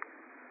 actually.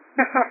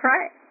 All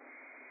right.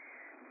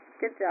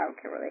 Good job,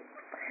 Kimberly.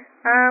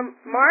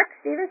 Mark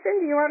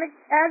Stevenson, do you want to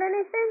add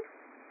anything?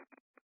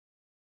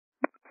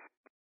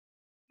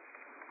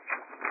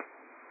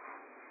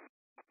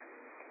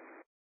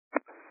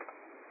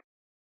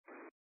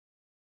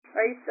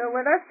 Are you still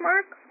with us,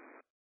 Mark?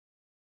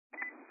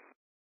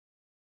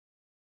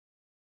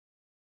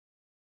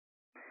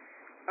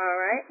 All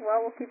right.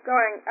 Well, we'll keep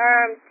going.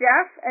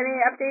 Jeff,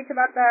 any updates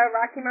about the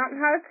Rocky Mountain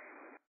Hug?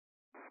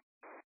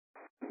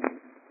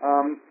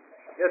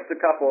 Just a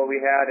couple.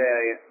 We had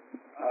a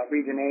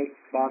Region 8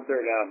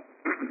 sponsored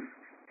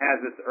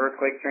Hazus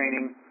earthquake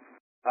training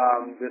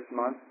this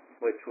month,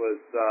 which was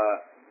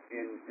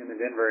in the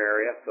Denver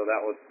area, so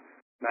that was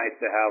nice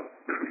to have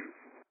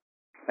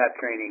that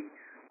training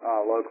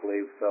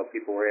locally, so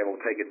people were able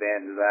to take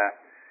advantage of that.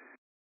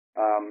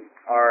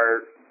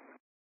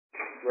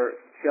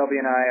 Shelby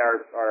and I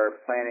are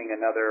planning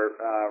another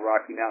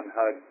Rocky Mountain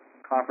Hug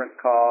conference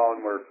call,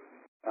 and we're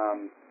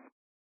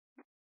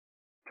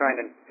trying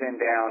to pin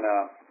down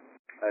a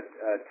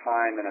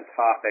time and a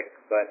topic,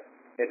 but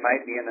it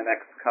might be in the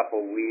next couple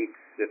weeks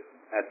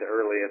at the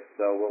earliest,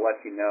 so we'll let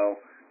you know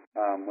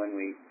when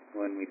we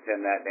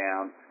pin that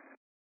down.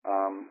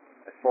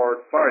 As far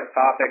as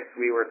topics,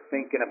 we were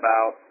thinking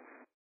about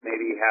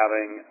maybe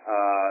having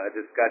a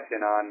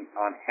discussion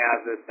on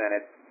Hazus and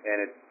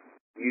its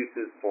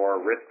uses for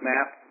risk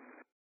maps,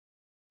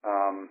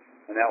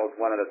 and that was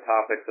one of the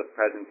topics of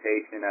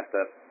presentation at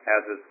the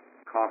Hazus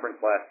conference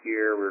last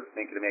year. We were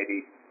thinking of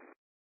maybe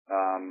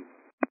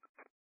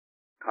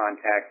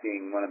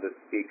contacting one of the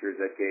speakers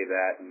that gave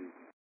that and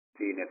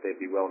seeing if they'd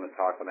be willing to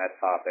talk on that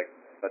topic.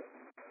 But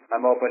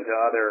I'm open to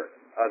other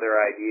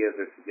ideas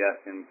or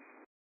suggestions.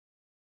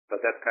 But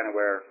that's kind of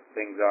where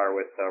things are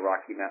with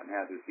Rocky Mountain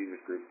Hazus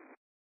Users Group.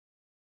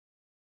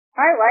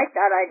 I like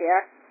that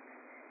idea.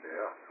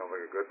 Yeah, sounds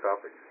like a good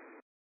topic.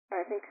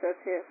 I think so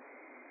too.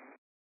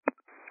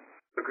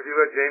 So could you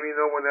let Jamie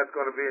know when that's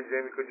going to be? And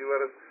Jamie, could you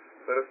let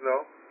us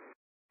know?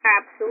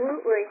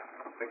 Absolutely.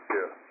 Thank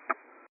you.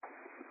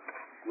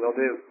 Will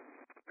do.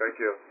 Thank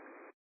you.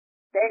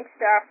 Thanks,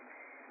 Jeff.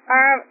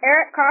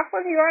 Eric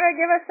Coughlin, do you want to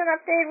give us an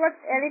update?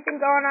 What's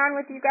anything going on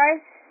with you guys?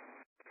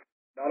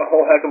 Not a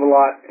whole heck of a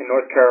lot in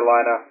North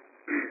Carolina.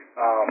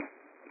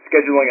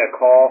 Scheduling a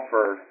call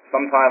for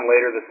sometime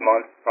later this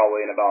month,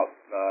 probably in about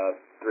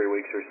 3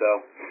 weeks or so.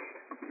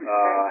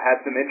 Had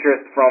some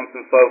interest from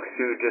some folks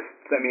who just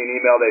sent me an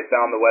email. They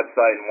found the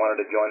website and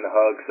wanted to join the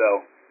hug,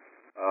 so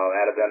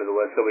added them to the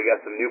list. So we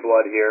got some new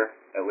blood here,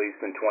 at least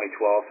in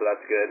 2012, so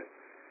that's good.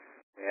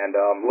 And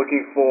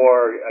looking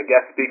for a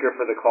guest speaker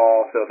for the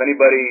call. So if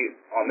anybody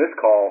on this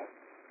call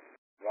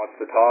wants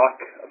to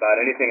talk about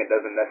anything, it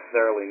doesn't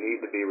necessarily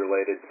need to be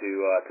related to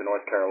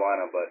North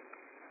Carolina, but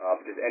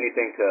just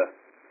anything to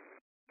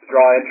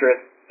draw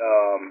interest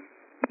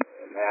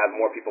and have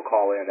more people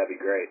call in, that'd be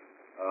great.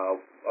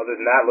 Other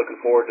than that, looking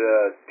forward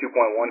to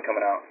 2.1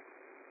 coming out.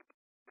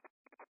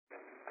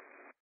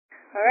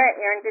 All right,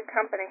 you're in good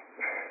company.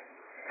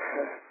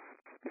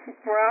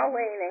 We're all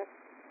waiting.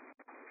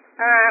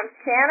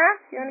 Shanna,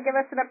 do you want to give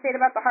us an update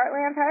about the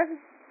Heartland Hug?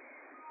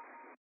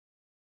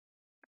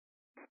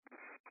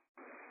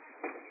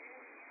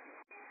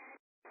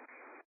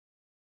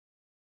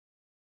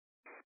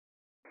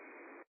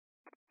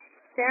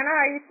 Shanna,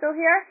 are you still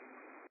here?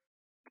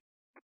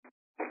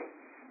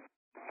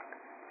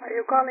 Are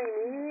you calling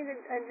me,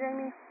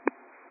 Jamie?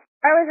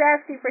 I was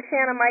asking for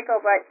Shanna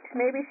Michael, but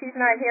maybe she's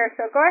not here.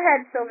 So go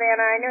ahead,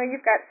 Sylvana. I know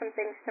you've got some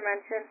things to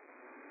mention.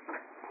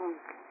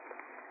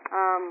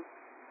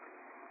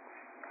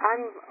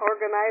 I'm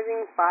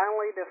organizing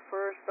finally the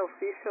first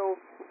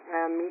official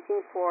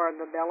meeting for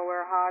the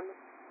Delaware Hog.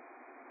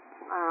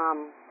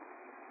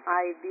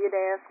 I did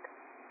ask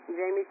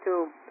Jamie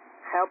to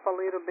help a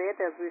little bit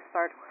as we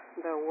start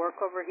the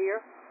work over here.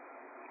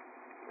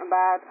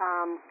 But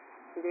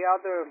the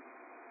other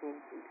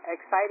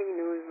exciting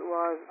news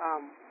was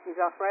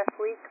just last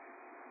week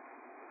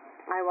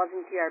I was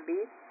in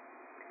TRB,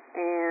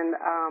 and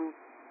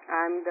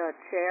I'm the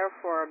chair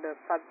for the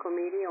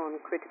subcommittee on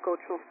critical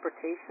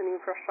transportation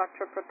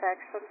infrastructure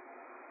protection,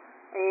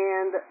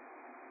 and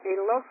it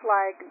looks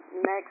like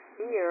next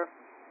year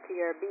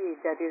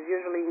TRB, that is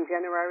usually in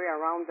January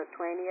around the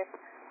 20th,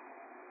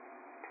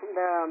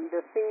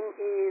 the theme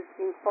is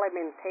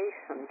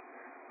implementation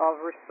of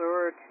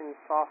research and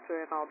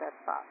software and all that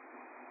stuff.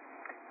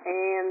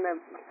 And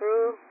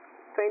through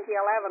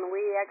 2011,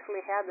 we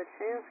actually had the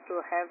chance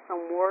to have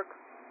some work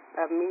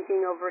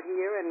meeting over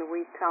here, and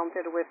we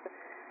counted with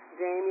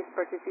Jamie's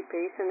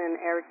participation and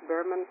Eric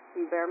Berman's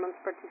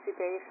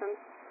participation.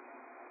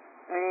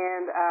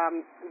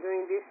 And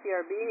during this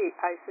CRB,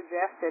 I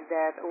suggested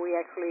that we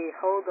actually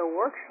hold a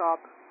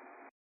workshop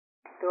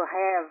to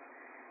have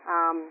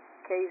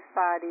case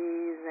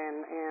studies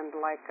and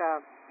like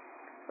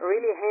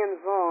really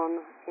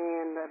hands-on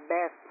and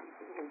best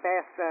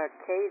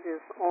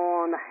cases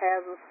on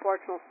Hazus for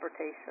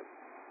transportation.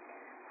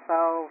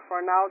 So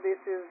for now,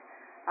 this is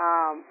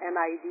an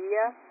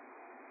idea,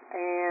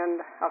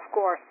 and of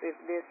course, if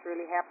this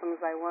really happens,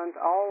 I want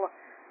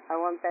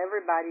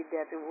everybody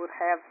that would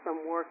have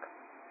some work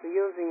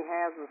using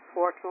Hazus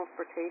for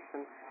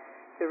transportation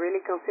to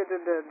really consider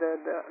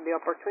the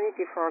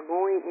opportunity for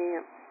going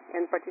in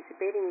and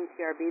participating in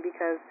TRB,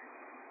 because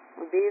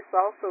this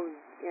also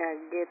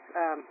gets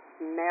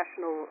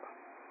national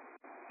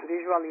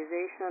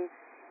visualization,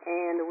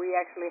 and we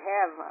actually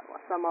have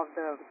some of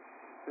the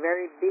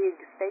very big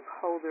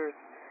stakeholders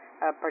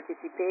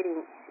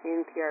participating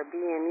in TRB,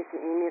 and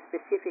in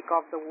specific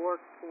of the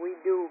work we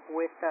do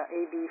with the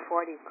AB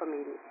 40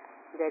 committee,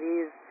 that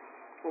is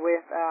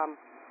with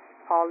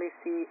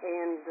policy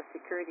and the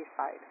security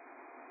side.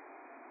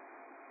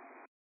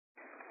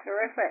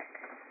 Terrific.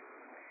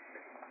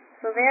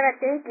 Savannah,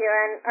 thank you,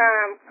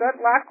 and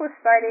good luck with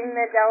starting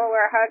the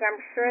Delaware Hug.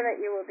 I'm sure that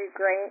you will do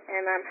great,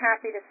 and I'm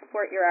happy to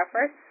support your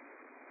efforts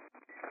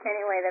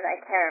any way that I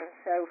can.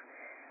 So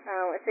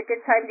it's a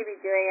good time to be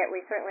doing it.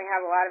 We certainly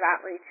have a lot of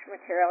outreach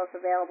materials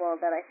available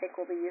that I think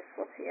will be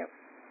useful to you.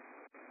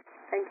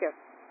 Thank you.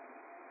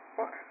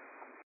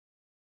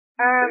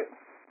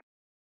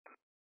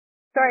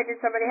 Sorry, did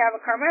somebody have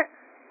a comment?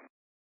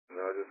 No,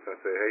 I was just going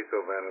to say, hey,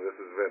 Savannah, this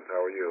is Vince.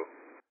 How are you?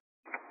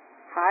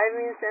 Hi,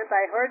 Vincent.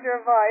 I heard your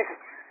voice.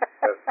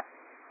 Yes.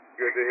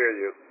 Good to hear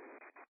you.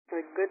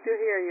 Good to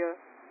hear you.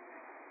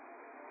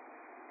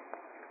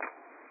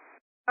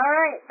 All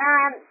right.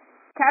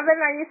 Kevin,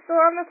 are you still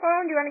on the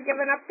phone? Do you want to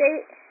give an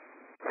update?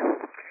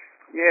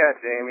 Yeah,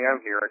 Jamie,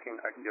 I'm here. I can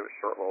give a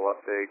short little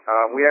update.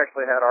 We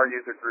actually had our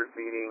user group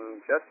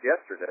meeting just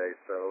yesterday,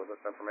 so this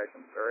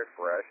information is very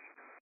fresh.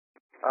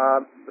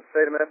 The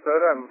state of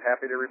Minnesota, I'm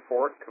happy to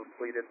report,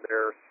 completed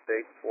their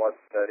state flood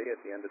study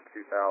at the end of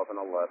 2011.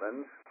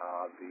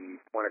 The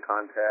point of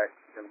contact,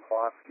 Jim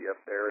Klosky up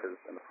there, is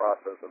in the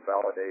process of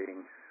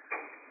validating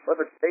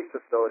whether state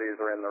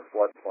facilities are in their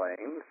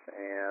floodplains,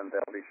 and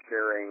they'll be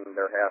sharing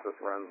their Hazus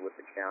runs with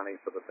the county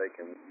so that they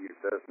can use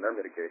those in their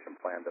mitigation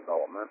plan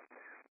development.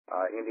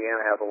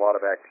 Indiana has a lot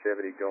of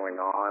activity going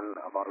on.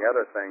 Among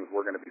other things,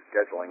 we're going to be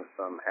scheduling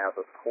some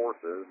Hazus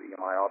courses,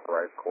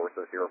 EMI-authorized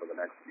courses, here over the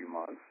next few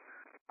months.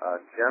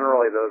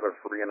 Generally, those are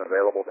free and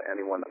available to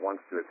anyone that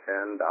wants to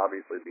attend.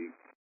 Obviously, the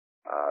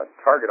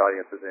target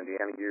audience is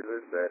Indiana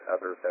users, but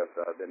others have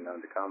been known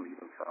to come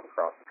even from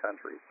across the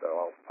country.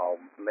 So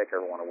I'll make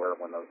everyone aware of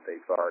when those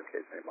dates are in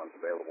case anyone's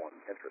available and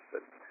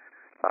interested.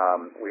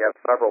 We have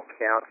several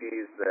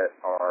counties that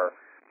are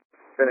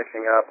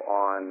finishing up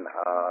on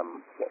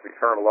what we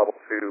term level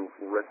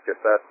 2 risk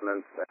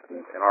assessments,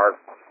 and in our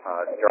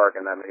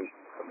jargon, that means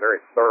a very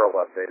thorough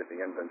update of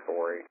the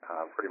inventory,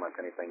 pretty much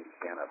anything you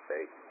can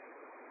update.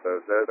 So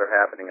those are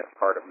happening as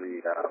part of the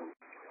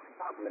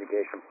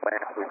mitigation plan.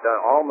 We've done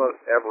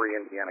almost every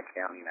Indiana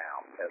county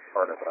now as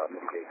part of a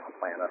mitigation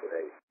plan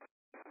update.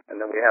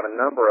 And then we have a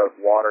number of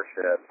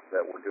watersheds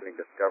that we're doing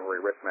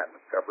risk map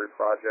discovery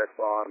projects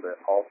on that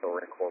also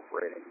are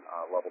incorporating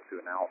level 2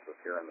 analysis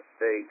here in the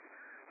state.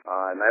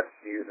 And that's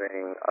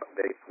using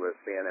updates with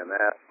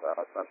CNMS,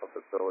 central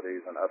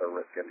facilities, and other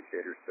risk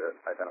indicators to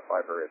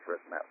identify various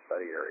risk map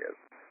study areas.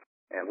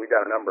 And we've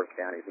got a number of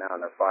counties now in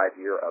their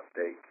 5-year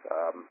updates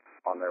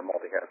on their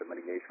multi-hazard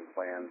mitigation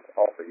plans,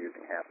 also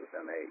using Hazus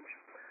MH.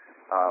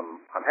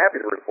 I'm happy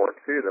to report,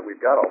 too, that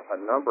we've got a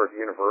number of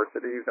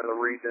universities in the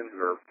region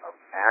who are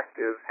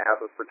active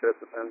Hazus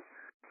participants.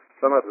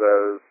 Some of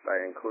those,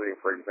 including,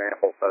 for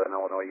example, Southern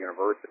Illinois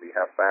University,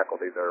 have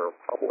faculty that are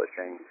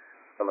publishing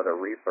some of their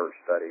research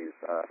studies,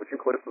 which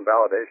include some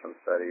validation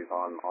studies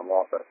on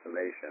loss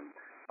estimation.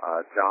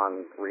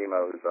 John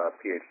Remo's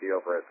PhD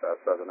over at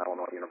Southern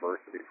Illinois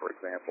University, for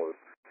example, is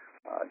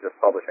just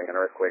publishing an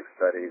earthquake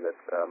study that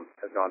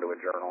has gone to a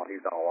journal, and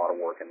he's done a lot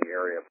of work in the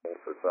area of both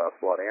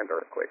flood and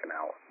earthquake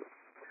analysis.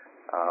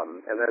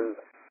 And then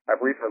I've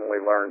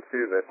recently learned,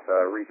 too, that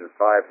Region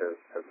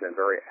 5 has been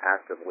very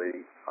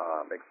actively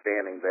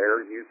expanding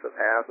their use of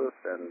Hazus,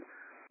 and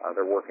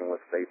they're working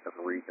with states in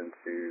the region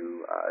to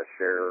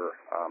share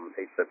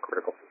HSIP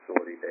critical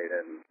facility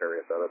data and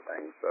various other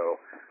things. So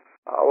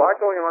a lot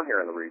going on here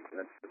in the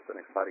region. It's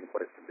an exciting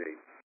place to be.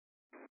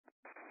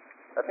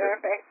 That's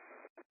Perfect.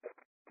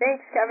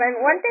 Thanks,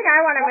 Kevin. One thing I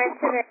want to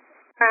mention is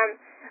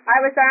I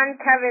was on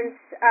Kevin's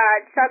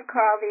Chug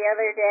call the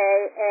other day,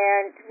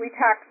 and we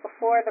talked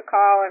before the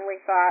call, and we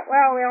thought,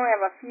 well, we only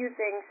have a few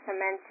things to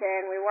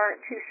mention. We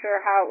weren't too sure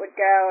how it would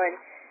go, and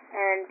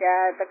And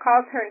the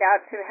call turned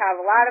out to have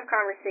a lot of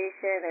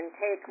conversation and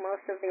take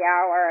most of the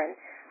hour, and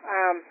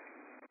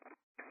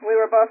we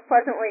were both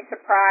pleasantly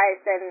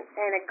surprised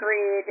and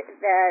agreed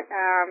that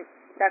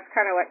that's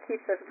kind of what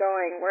keeps us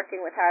going,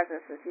 working with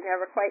Hazus, is you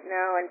never quite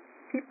know, and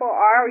people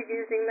are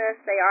using this,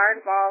 they are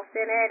involved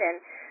in it, and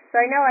so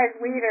I know as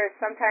leaders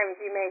sometimes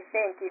you may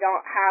think you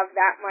don't have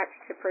that much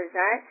to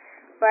present,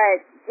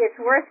 but it's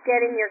worth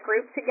getting your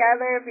group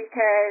together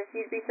because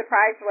you'd be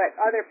surprised what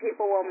other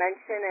people will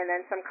mention, and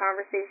then some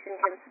conversation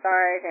can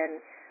start, and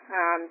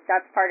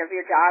that's part of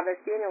your job as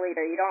being a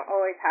leader. You don't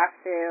always have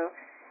to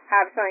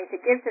have something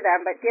to give to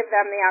them, but give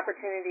them the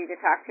opportunity to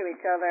talk to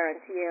each other and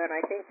to you, and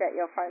I think that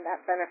you'll find that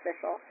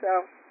beneficial.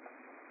 So,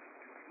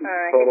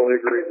 totally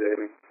agree,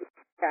 Jamie.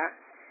 Yeah.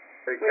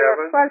 Hey, we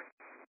were pleasantly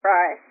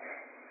surprised.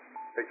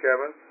 Hey,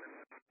 Kevin.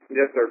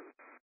 Yes, sir.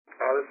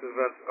 This is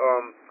Vince.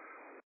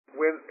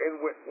 When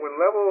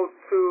level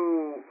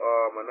 2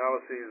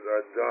 analyses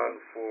are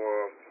done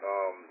for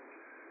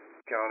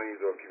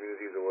counties or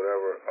communities or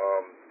whatever,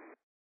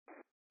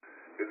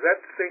 is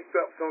that synced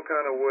up some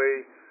kind of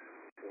way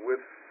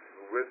with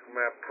risk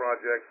map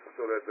projects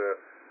so that the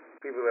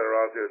people that are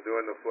out there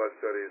doing the flood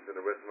studies and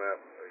the risk map,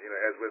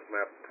 as risk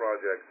map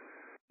projects,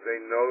 they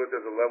know that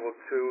there's a level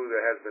 2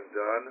 that has been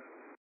done?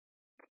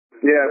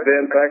 Yeah,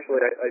 Vince,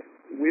 actually,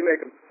 we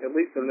make, at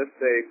least in this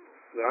state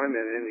that I'm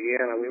in,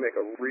 Indiana, we make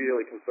a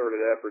really concerted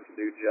effort to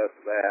do just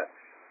that.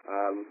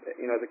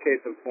 As a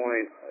case in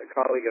point, a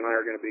colleague and I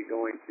are going to be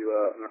going to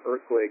an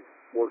earthquake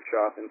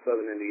workshop in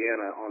southern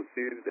Indiana on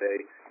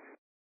Tuesday.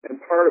 And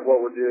part of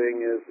what we're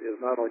doing is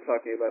not only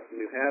talking about the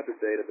new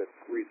hazard data that's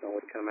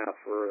recently come out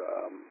for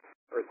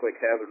earthquake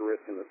hazard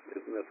risk in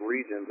this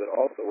region, but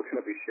also we're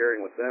going to be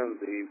sharing with them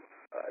the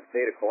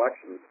data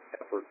collection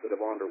efforts that have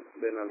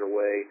been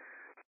underway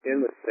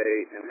in the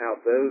state and how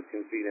those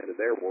can feed into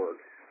their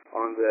work.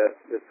 On the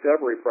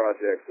discovery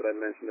projects that I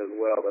mentioned as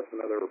well, that's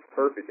another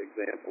perfect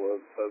example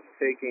of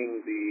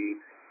taking the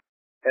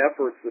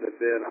efforts that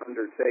have been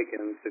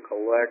undertaken to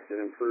collect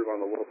and improve on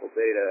the local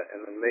data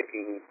and then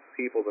making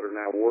people that are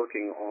now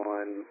working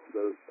on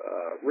those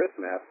risk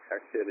map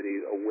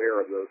activities aware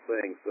of those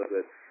things so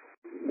that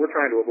we're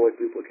trying to avoid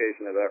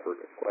duplication of effort,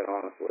 quite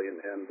honestly,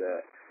 and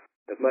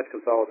as much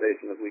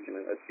consolidation as we can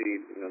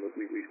achieve,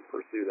 we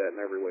pursue that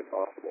in every way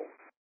possible.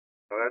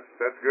 Well,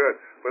 that's good.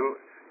 But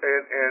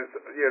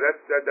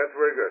that's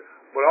very good.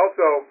 But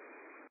also,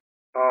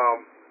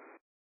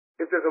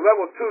 if there's a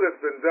level 2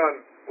 that's been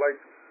done, like,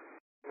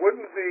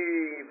 wouldn't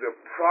the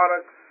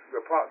products,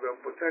 the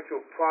potential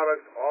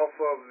products off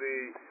of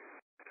the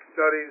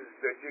studies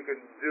that you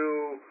can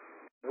do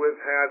with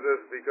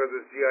Hazus because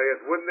it's GIS,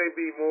 wouldn't they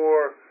be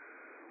more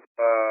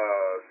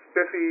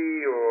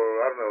spiffy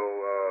or I don't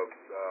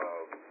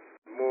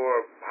know,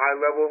 more high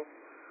level?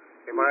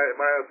 Am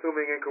I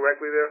assuming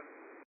incorrectly there?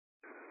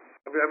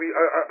 Are you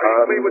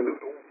familiar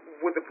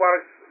with the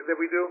products that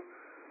we do?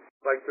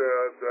 Like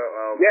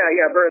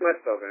Yeah, very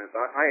much so, Vince.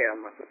 I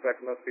am. I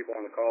suspect most people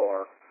on the call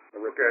are. The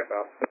risk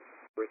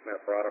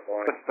map product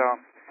line.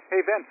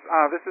 Hey, Vince.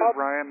 This is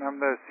Ryan. I'm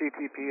the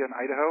CTP in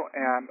Idaho,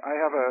 and I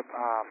have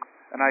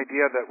an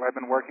idea that I've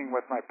been working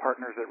with my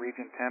partners at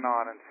Region 10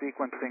 on and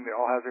sequencing the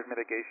all-hazard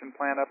mitigation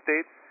plan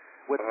updates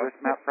with risk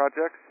map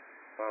projects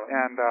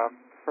and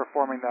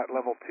performing that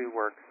level 2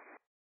 work.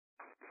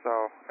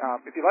 So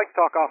if you'd like to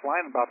talk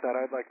offline about that,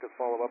 I'd like to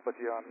follow up with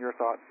you on your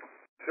thoughts.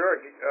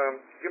 Sure.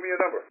 Give me your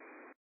number.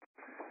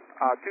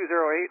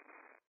 208-86.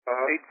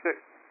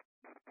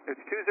 It's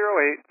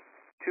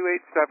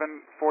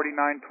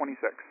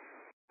 208-287-4926.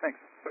 Thanks.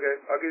 Okay,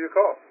 I'll give you a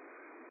call.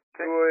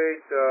 Okay.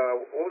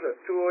 what was that?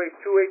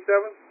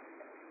 208-287?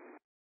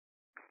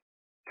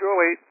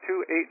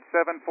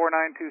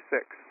 208-287-4926.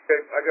 Okay,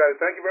 I got it.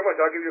 Thank you very much.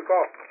 I'll give you a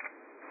call.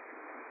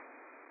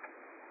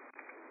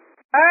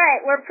 All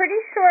right, we're pretty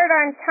short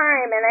on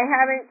time, and I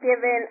haven't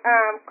given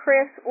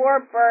Chris or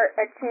Bert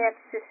a chance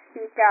to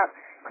speak up.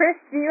 Chris,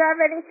 do you have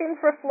anything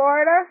for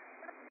Florida?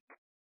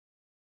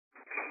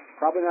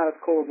 Probably not as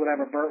cool as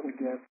whatever Bert would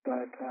give,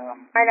 but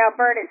I know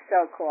Bert is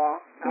so cool.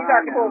 He's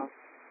our cool.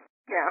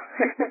 Yeah.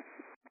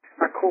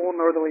 Our cool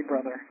northerly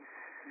brother.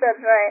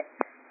 That's right.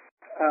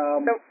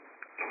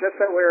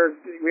 Just that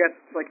we had,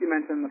 like you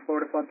mentioned, the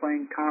Florida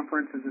Floodplain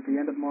Conference is at the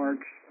end of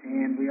March,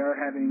 and we are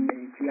having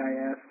a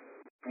GIS,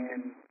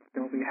 and there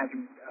will be a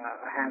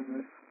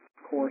Hazus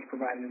course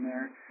provided in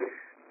there.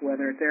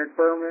 Whether it's Eric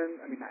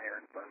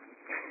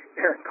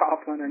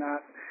Coughlin or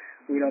not,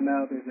 we don't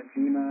know. There's a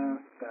GEMA,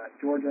 the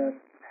Georgia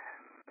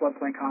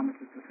Floodplain Conference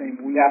is the same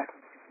week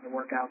to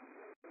work out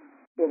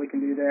what we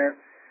can do there.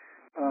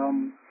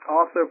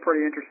 Also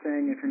pretty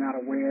interesting, if you're not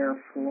aware,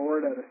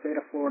 the state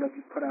of Florida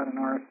put out an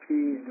RFP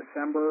in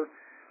December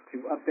to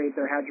update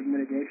their hazard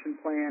mitigation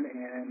plan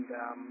and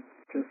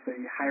just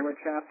the HIRA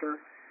chapter.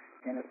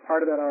 And as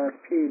part of that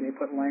RFP, they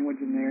put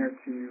language in there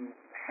to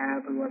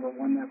have whoever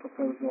won that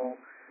proposal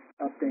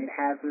update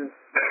Hazus,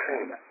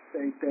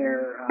 update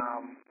their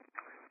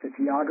the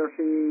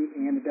geography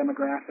and the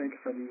demographics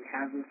for the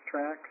Hazus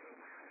tracks.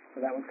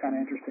 So that was kind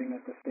of interesting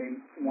that the state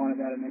wanted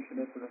that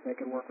initiative so that they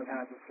could work with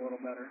Hazus a little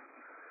better.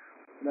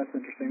 that's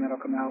interesting.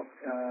 That'll come out.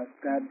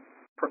 That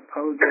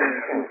proposal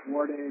is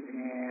awarded,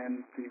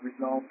 and the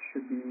results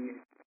should be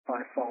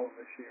by fall of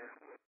this year.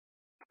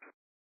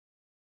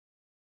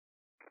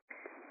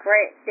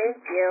 Great, thank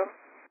you.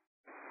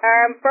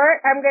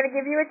 Bert, I'm going to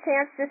give you a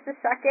chance just a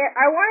second.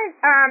 I wanted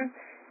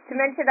to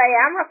mention I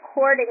am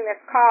recording this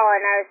call,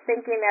 and I was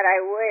thinking that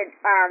I would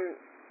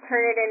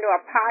turn it into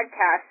a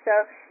podcast. So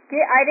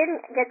I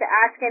didn't get to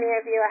ask any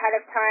of you ahead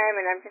of time,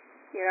 and I'm just,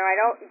 I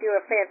don't do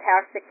a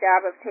fantastic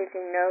job of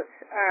taking notes,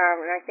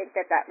 and I think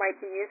that might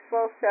be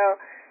useful. So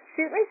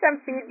shoot me some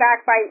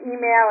feedback by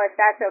email if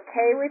that's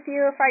okay with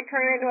you if I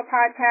turn it into a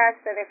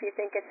podcast, and if you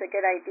think it's a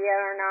good idea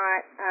or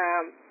not.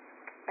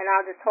 And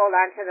I'll just hold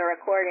on to the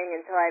recording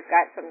until I've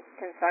got some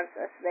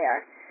consensus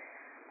there.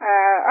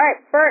 All right,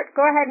 Bert,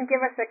 go ahead and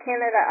give us a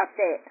Canada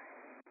update.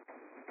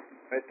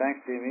 All right, thanks,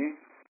 Jamie.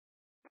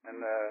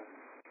 And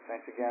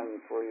thanks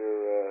again for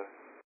your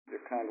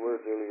kind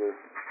words earlier.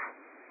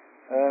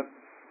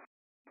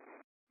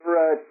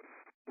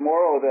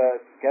 Tomorrow,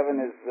 Kevin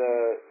is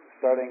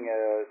starting,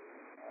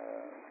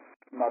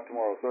 not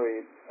tomorrow,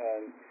 sorry,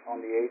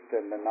 on the 8th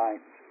and the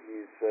 9th.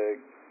 He's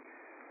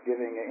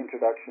giving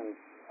introductions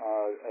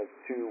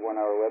to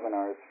 1-hour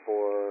webinars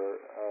for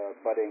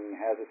budding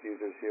Hazus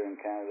users here in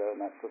Canada,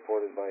 and that's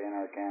supported by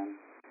NRCan.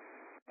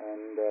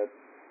 And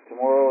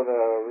tomorrow,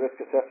 the Risk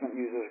Assessment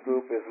Users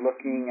Group is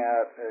looking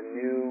at a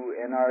new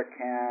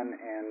NRCan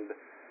and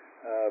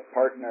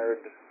partnered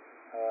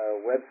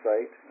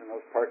website, and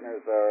those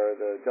partners are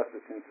the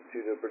Justice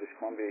Institute of British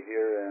Columbia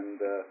here and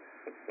the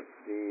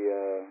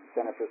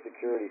Center for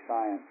Security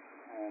Science,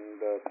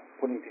 and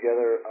putting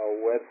together a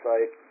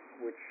website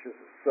which is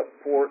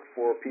support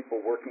for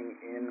people working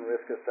in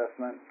risk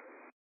assessment,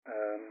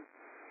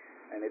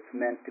 and it's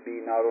meant to be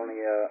not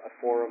only a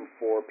forum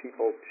for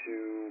people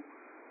to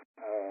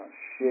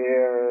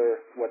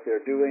share what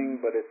they're doing,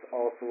 but it's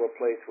also a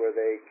place where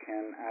they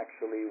can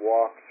actually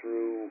walk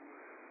through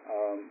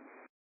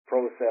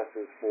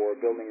processes for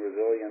building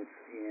resilience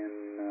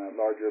in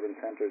large urban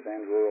centers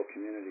and rural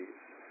communities.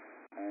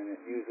 And it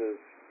uses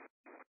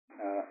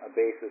a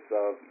basis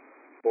of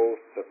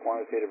both the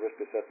quantitative risk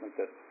assessment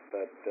that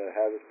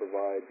Hazus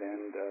provides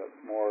and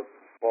more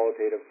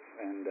qualitative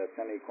and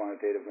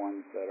semi-quantitative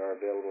ones that are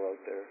available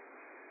out there.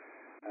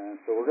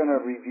 So we're going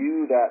to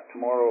review that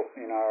tomorrow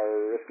in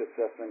our risk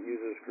assessment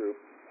users group,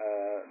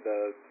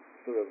 the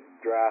sort of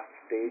draft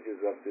stages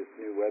of this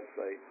new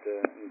website,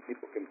 and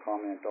people can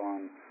comment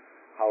on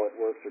how it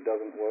works or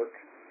doesn't work.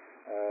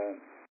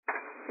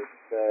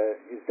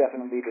 It's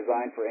definitely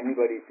designed for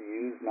anybody to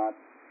use, not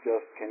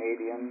just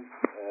Canadians.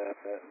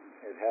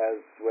 It has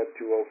Web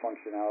 2.0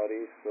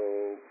 functionality,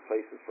 so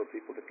places for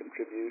people to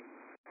contribute.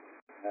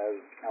 Has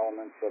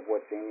elements of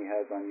what Jamie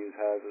has on Use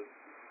Hazus.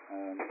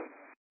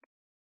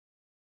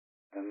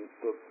 And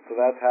so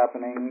that's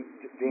happening.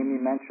 Jamie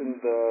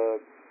mentioned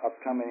the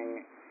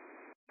upcoming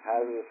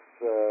Hazus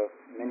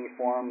mini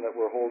forum that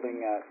we're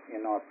holding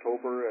in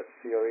October at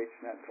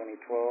CRHNet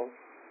 2012.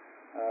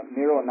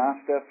 Miro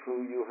Nastev,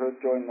 who you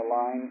heard join the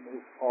line,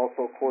 is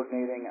also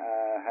coordinating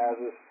a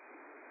Hazus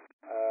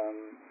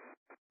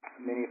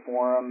mini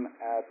forum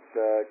at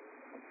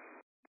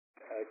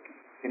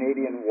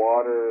Canadian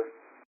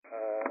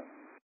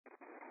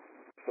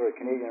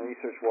Canadian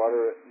Research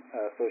Water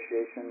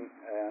Association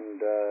and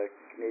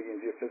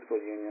Canadian Geophysical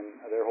Union.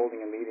 They're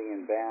holding a meeting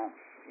in Banff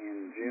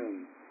in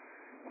June,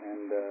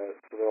 and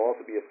so there'll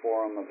also be a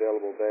forum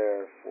available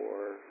there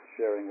for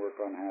sharing work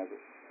on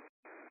Hazus.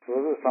 So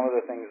those are some of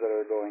the things that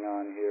are going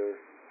on here.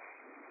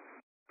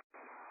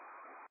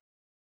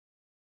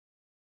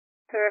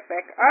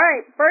 Terrific. All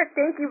right, Bert,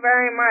 thank you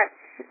very much.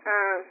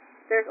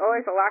 There's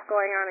always a lot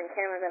going on in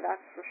Canada,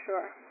 that's for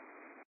sure.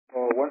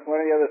 Well, one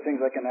of the other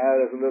things I can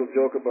add as a little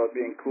joke about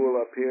being cool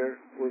up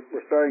here, we're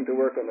starting to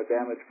work on the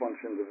damage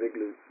functions of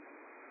igloos.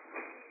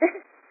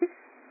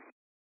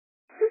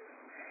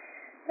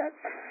 That's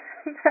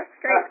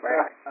great,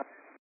 Bert.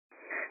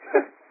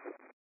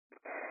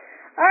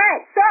 All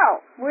right, so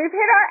we've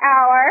hit our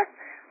hour.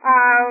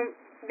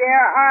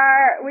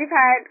 We've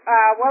had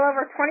well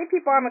over 20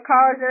 people on the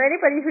call. Is there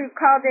anybody who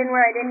called in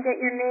where I didn't get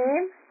your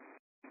name?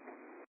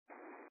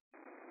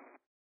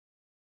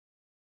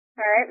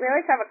 All right, we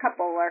always have a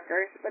couple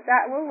lurkers, but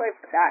we'll live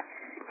with that.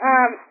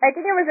 I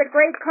think it was a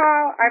great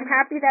call. I'm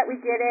happy that we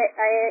did it.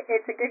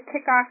 It's a good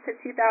kickoff to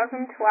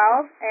 2012,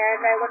 and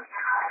I look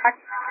back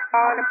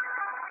on.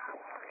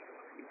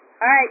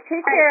 All right,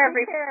 take care,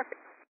 everybody.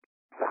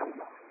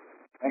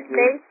 Thank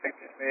you.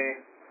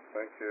 Thanks.